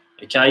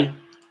 Okay,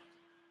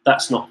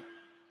 that's not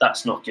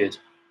good.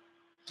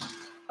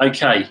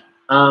 Okay,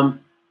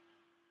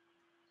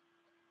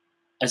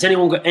 has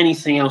anyone got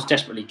anything else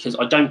desperately? Because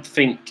I don't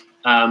think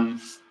the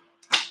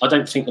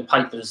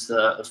paper's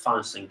the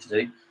funnest thing to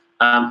do.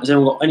 Has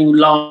anyone got any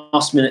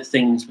last minute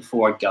things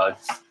before I go?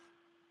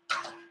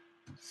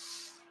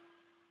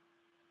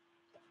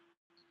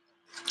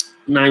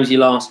 Now's your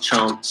last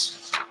chance.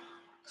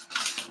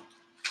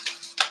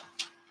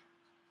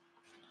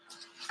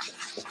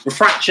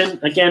 Refraction,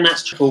 again,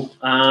 that's triple.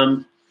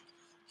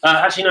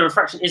 Actually, no,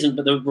 refraction isn't,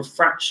 but the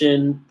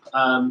refraction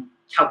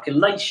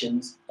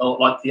calculations, or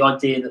like the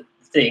idea that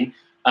the thing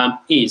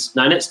is.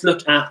 Now, let's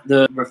look at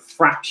the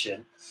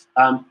refraction.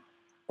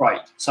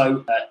 Right,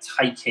 so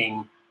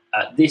taking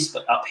this,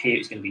 but up here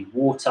is going to be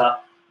water,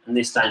 and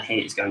this down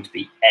here is going to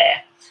be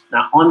air.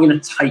 Now, I'm going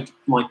to take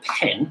my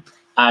pen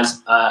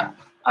as a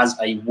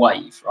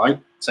wave, right?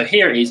 So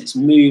here it is, it's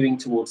moving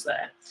towards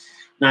there.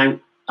 Now,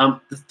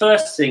 the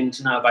first thing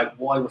to know about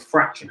why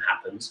refraction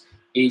happens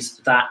is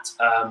that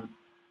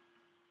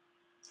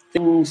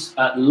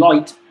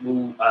light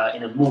will,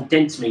 in a more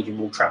dense medium,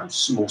 will travel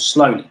more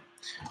slowly.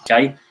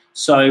 Okay,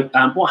 so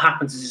what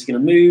happens is it's going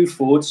to move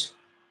forwards.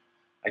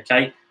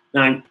 Okay,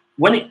 now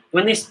when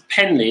this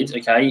pen lid,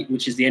 okay,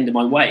 which is the end of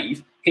my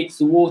wave, hits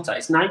the water,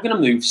 it's now going to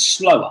move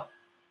slower.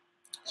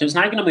 So it's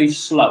now going to move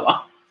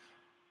slower,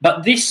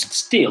 but this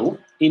still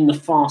in the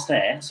fast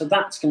air, so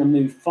that's going to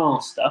move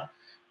faster.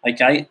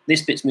 Okay,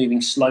 this bit's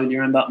moving slowly,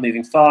 remember,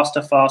 moving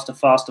faster, faster,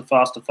 faster,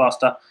 faster,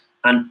 faster,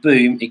 and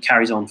boom, it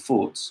carries on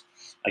forwards.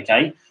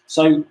 Okay,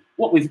 so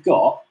what we've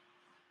got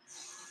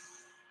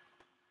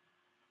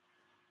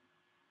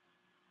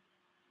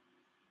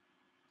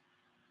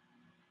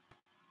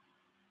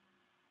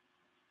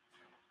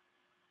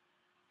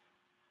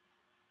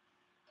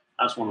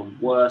that's one of the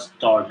worst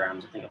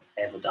diagrams I think I've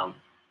ever done.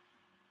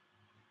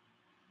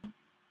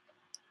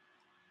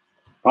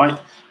 Right,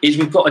 is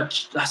we've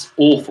got that's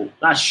awful,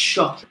 that's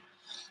shocking.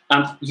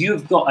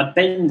 You've got a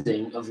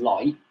bending of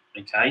light,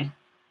 okay?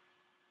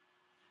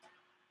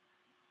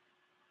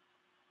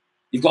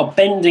 You've got a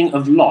bending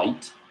of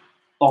light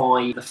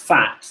by the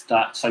fact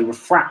that, so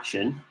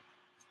refraction,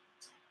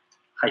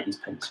 I hate these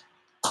pens.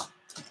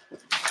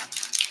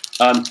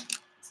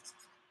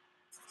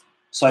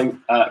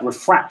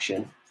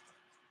 Refraction,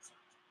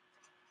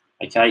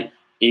 okay,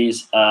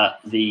 is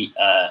the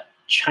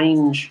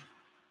change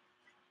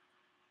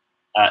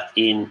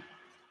in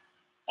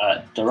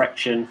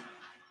direction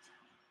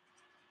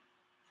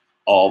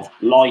of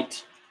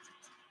light,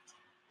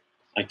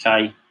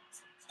 okay,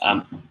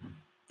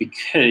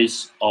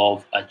 because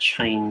of a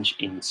change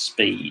in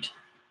speed.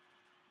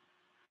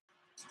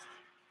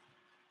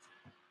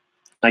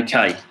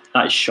 Okay,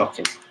 that is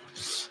shocking.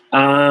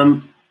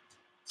 The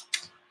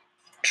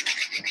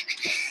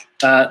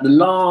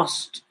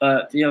last,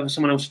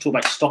 someone else to talk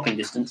about stopping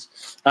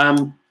distance.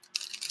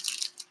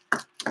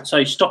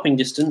 So stopping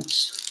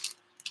distance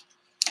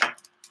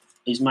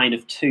is made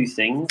of 2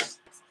 things.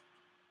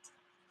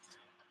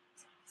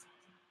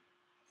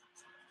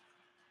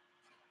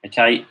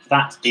 Okay,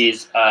 that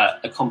is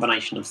a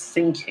combination of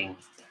thinking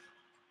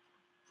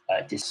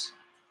distance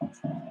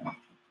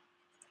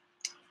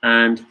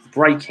and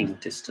braking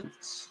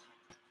distance.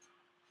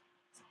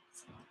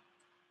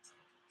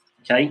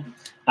 Okay,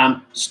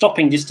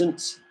 stopping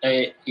distance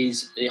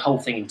is the whole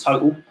thing in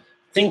total.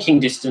 Thinking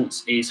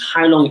distance is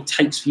how long it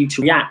takes for you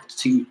to react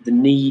to the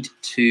need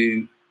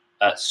to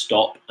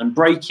stop, and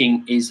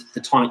braking is the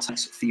time it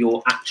takes for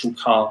your actual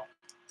car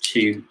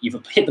to either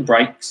hit the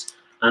brakes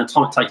and the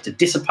time it takes to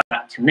dissipate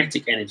that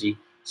kinetic energy,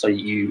 so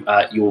you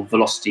your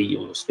velocity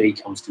or your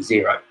speed comes to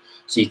 0.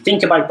 So you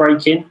think about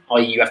braking,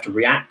 i.e. you have to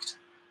react,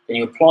 then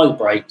you apply the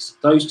brakes.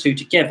 Those 2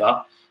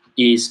 together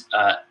is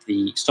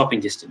the stopping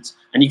distance,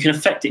 and you can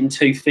affect it in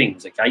 2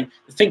 things. Okay,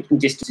 the thinking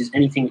distance is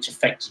anything which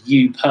affects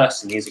you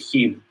personally as a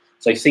human,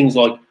 so things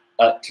like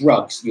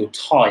drugs, you're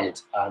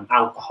tired,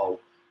 alcohol,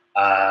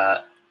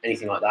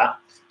 anything like that.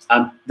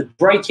 The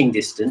braking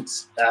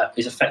distance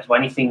is affected by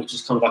anything which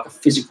is kind of like a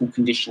physical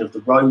condition of the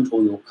road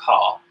or your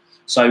car.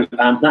 So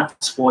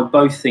that's why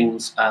both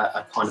things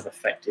are kind of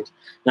affected.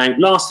 Now,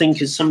 last thing,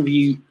 because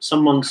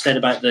someone said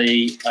about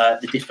the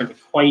different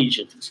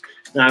equations.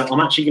 Now, I'm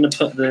actually going to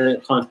put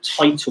the kind of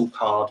title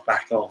card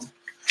back on.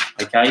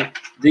 Okay,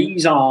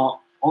 these are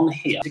on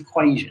here,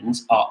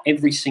 equations are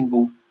every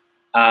single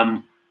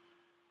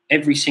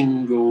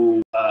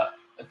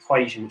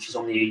equation which is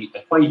on the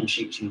equation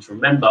sheet you need to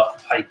remember for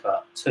paper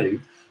 2.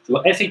 So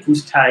you've got F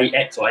equals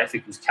Kx or F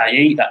equals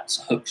Ke,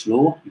 that's Hooke's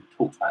law, we've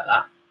talked about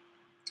that.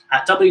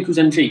 At W equals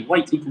mg,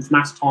 weight equals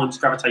mass times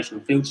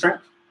gravitational field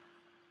strength.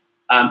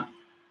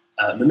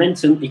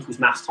 Momentum equals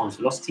mass times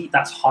velocity,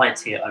 that's higher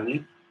tier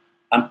only.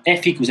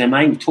 F equals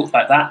ma, we talked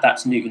about that,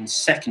 that's Newton's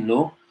second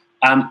law.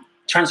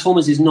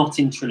 Transformers is not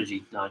in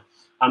Trilogy, no.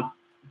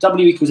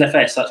 W equals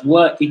Fs, that's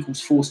work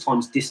equals force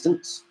times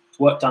distance.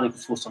 Work done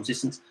equals force times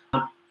distance.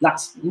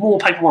 That's more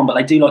paper 1, but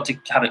they do like to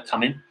have it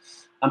come in.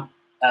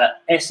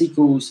 S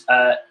equals,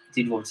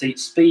 did you want to see,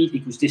 speed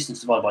equals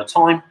distance divided by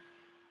time.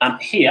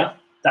 Here,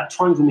 that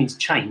triangle means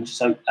change,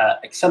 so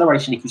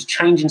acceleration equals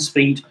change in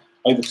speed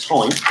over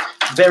time.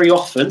 Very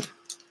often,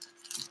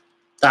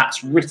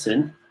 that's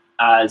written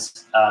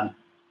as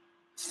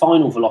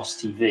final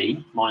velocity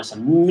v minus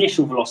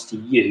initial velocity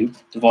u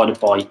divided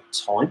by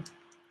time.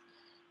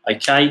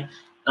 Okay,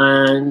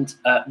 and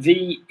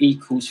v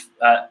equals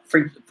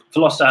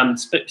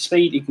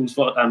speed equals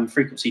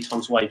frequency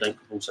times wavelength.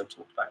 We've also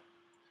talked about.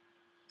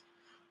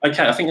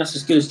 Okay, I think that's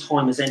as good as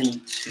time as any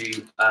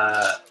to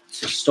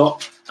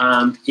stop.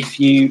 If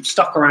you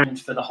stuck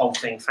around for the whole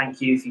thing,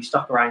 thank you. If you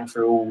stuck around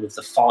for all of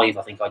the 5,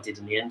 I think I did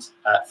in the end,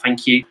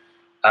 thank you,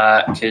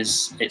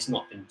 because it's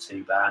not been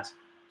too bad.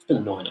 It's been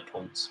annoying at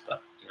points,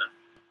 but you know,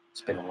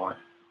 it's been all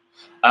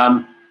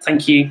right.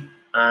 Thank you,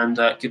 and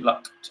good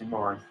luck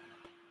tomorrow.